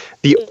 But like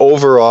the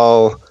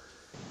overall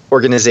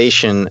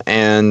organization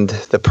and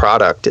the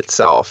product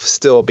itself,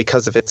 still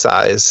because of its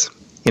size,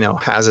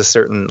 has a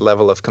certain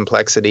level of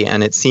complexity.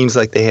 And it seems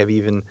like they have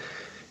even,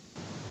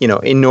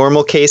 in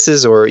normal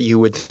cases, or you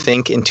would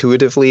think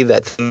intuitively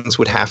that things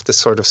would have to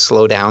sort of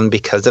slow down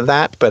because of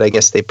that. But I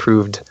guess they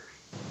proved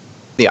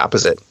the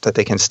opposite, that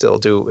they can still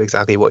do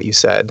exactly what you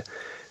said.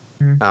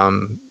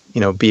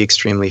 Be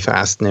extremely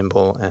fast,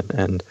 nimble,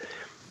 and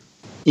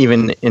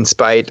even in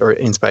spite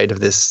of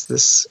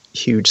this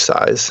huge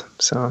size.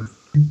 So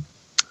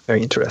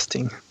very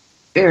interesting.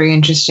 Very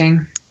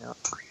interesting. Yeah.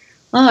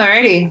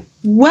 Alrighty.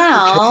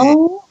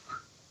 Well,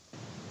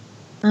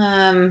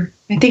 I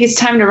think it's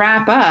time to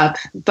wrap up,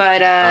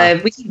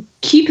 but we can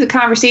keep the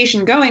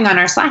conversation going on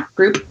our Slack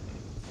group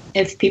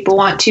if people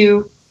want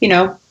to,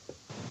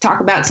 talk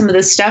about some of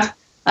this stuff.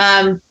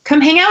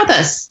 Come hang out with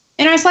us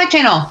in our Slack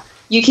channel.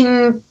 You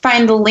can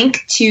find the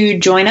link to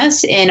join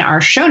us in our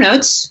show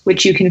notes,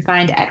 which you can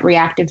find at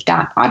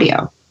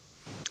reactive.audio.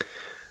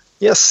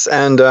 Yes,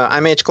 and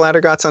I'm H.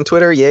 Glattergotts on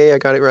Twitter. Yay, I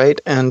got it right.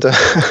 And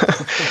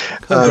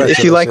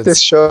if you like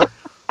this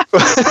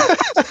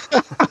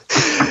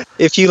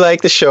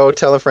show,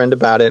 tell a friend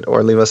about it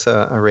or leave us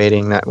a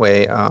rating. That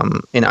way,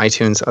 in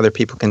iTunes, other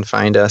people can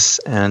find us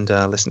and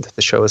listen to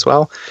the show as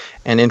well.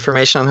 And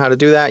information on how to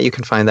do that, you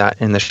can find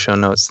that in the show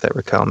notes that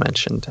Raquel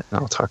mentioned. And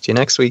I'll talk to you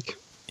next week.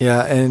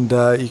 Yeah, and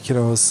you can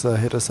also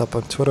hit us up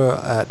on Twitter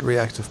at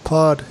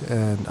ReactivePod,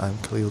 and I'm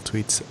Khalil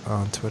Tweets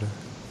on Twitter.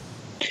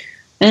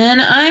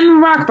 And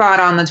I'm Rockbot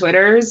on the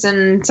Twitters,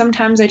 and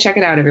sometimes I check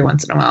it out every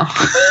once in a while.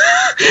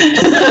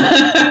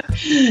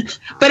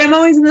 But I'm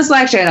always in the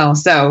Slack channel,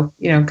 so,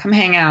 come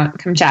hang out,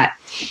 come chat.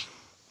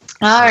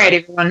 All right,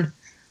 everyone.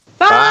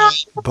 Bye.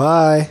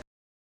 Bye.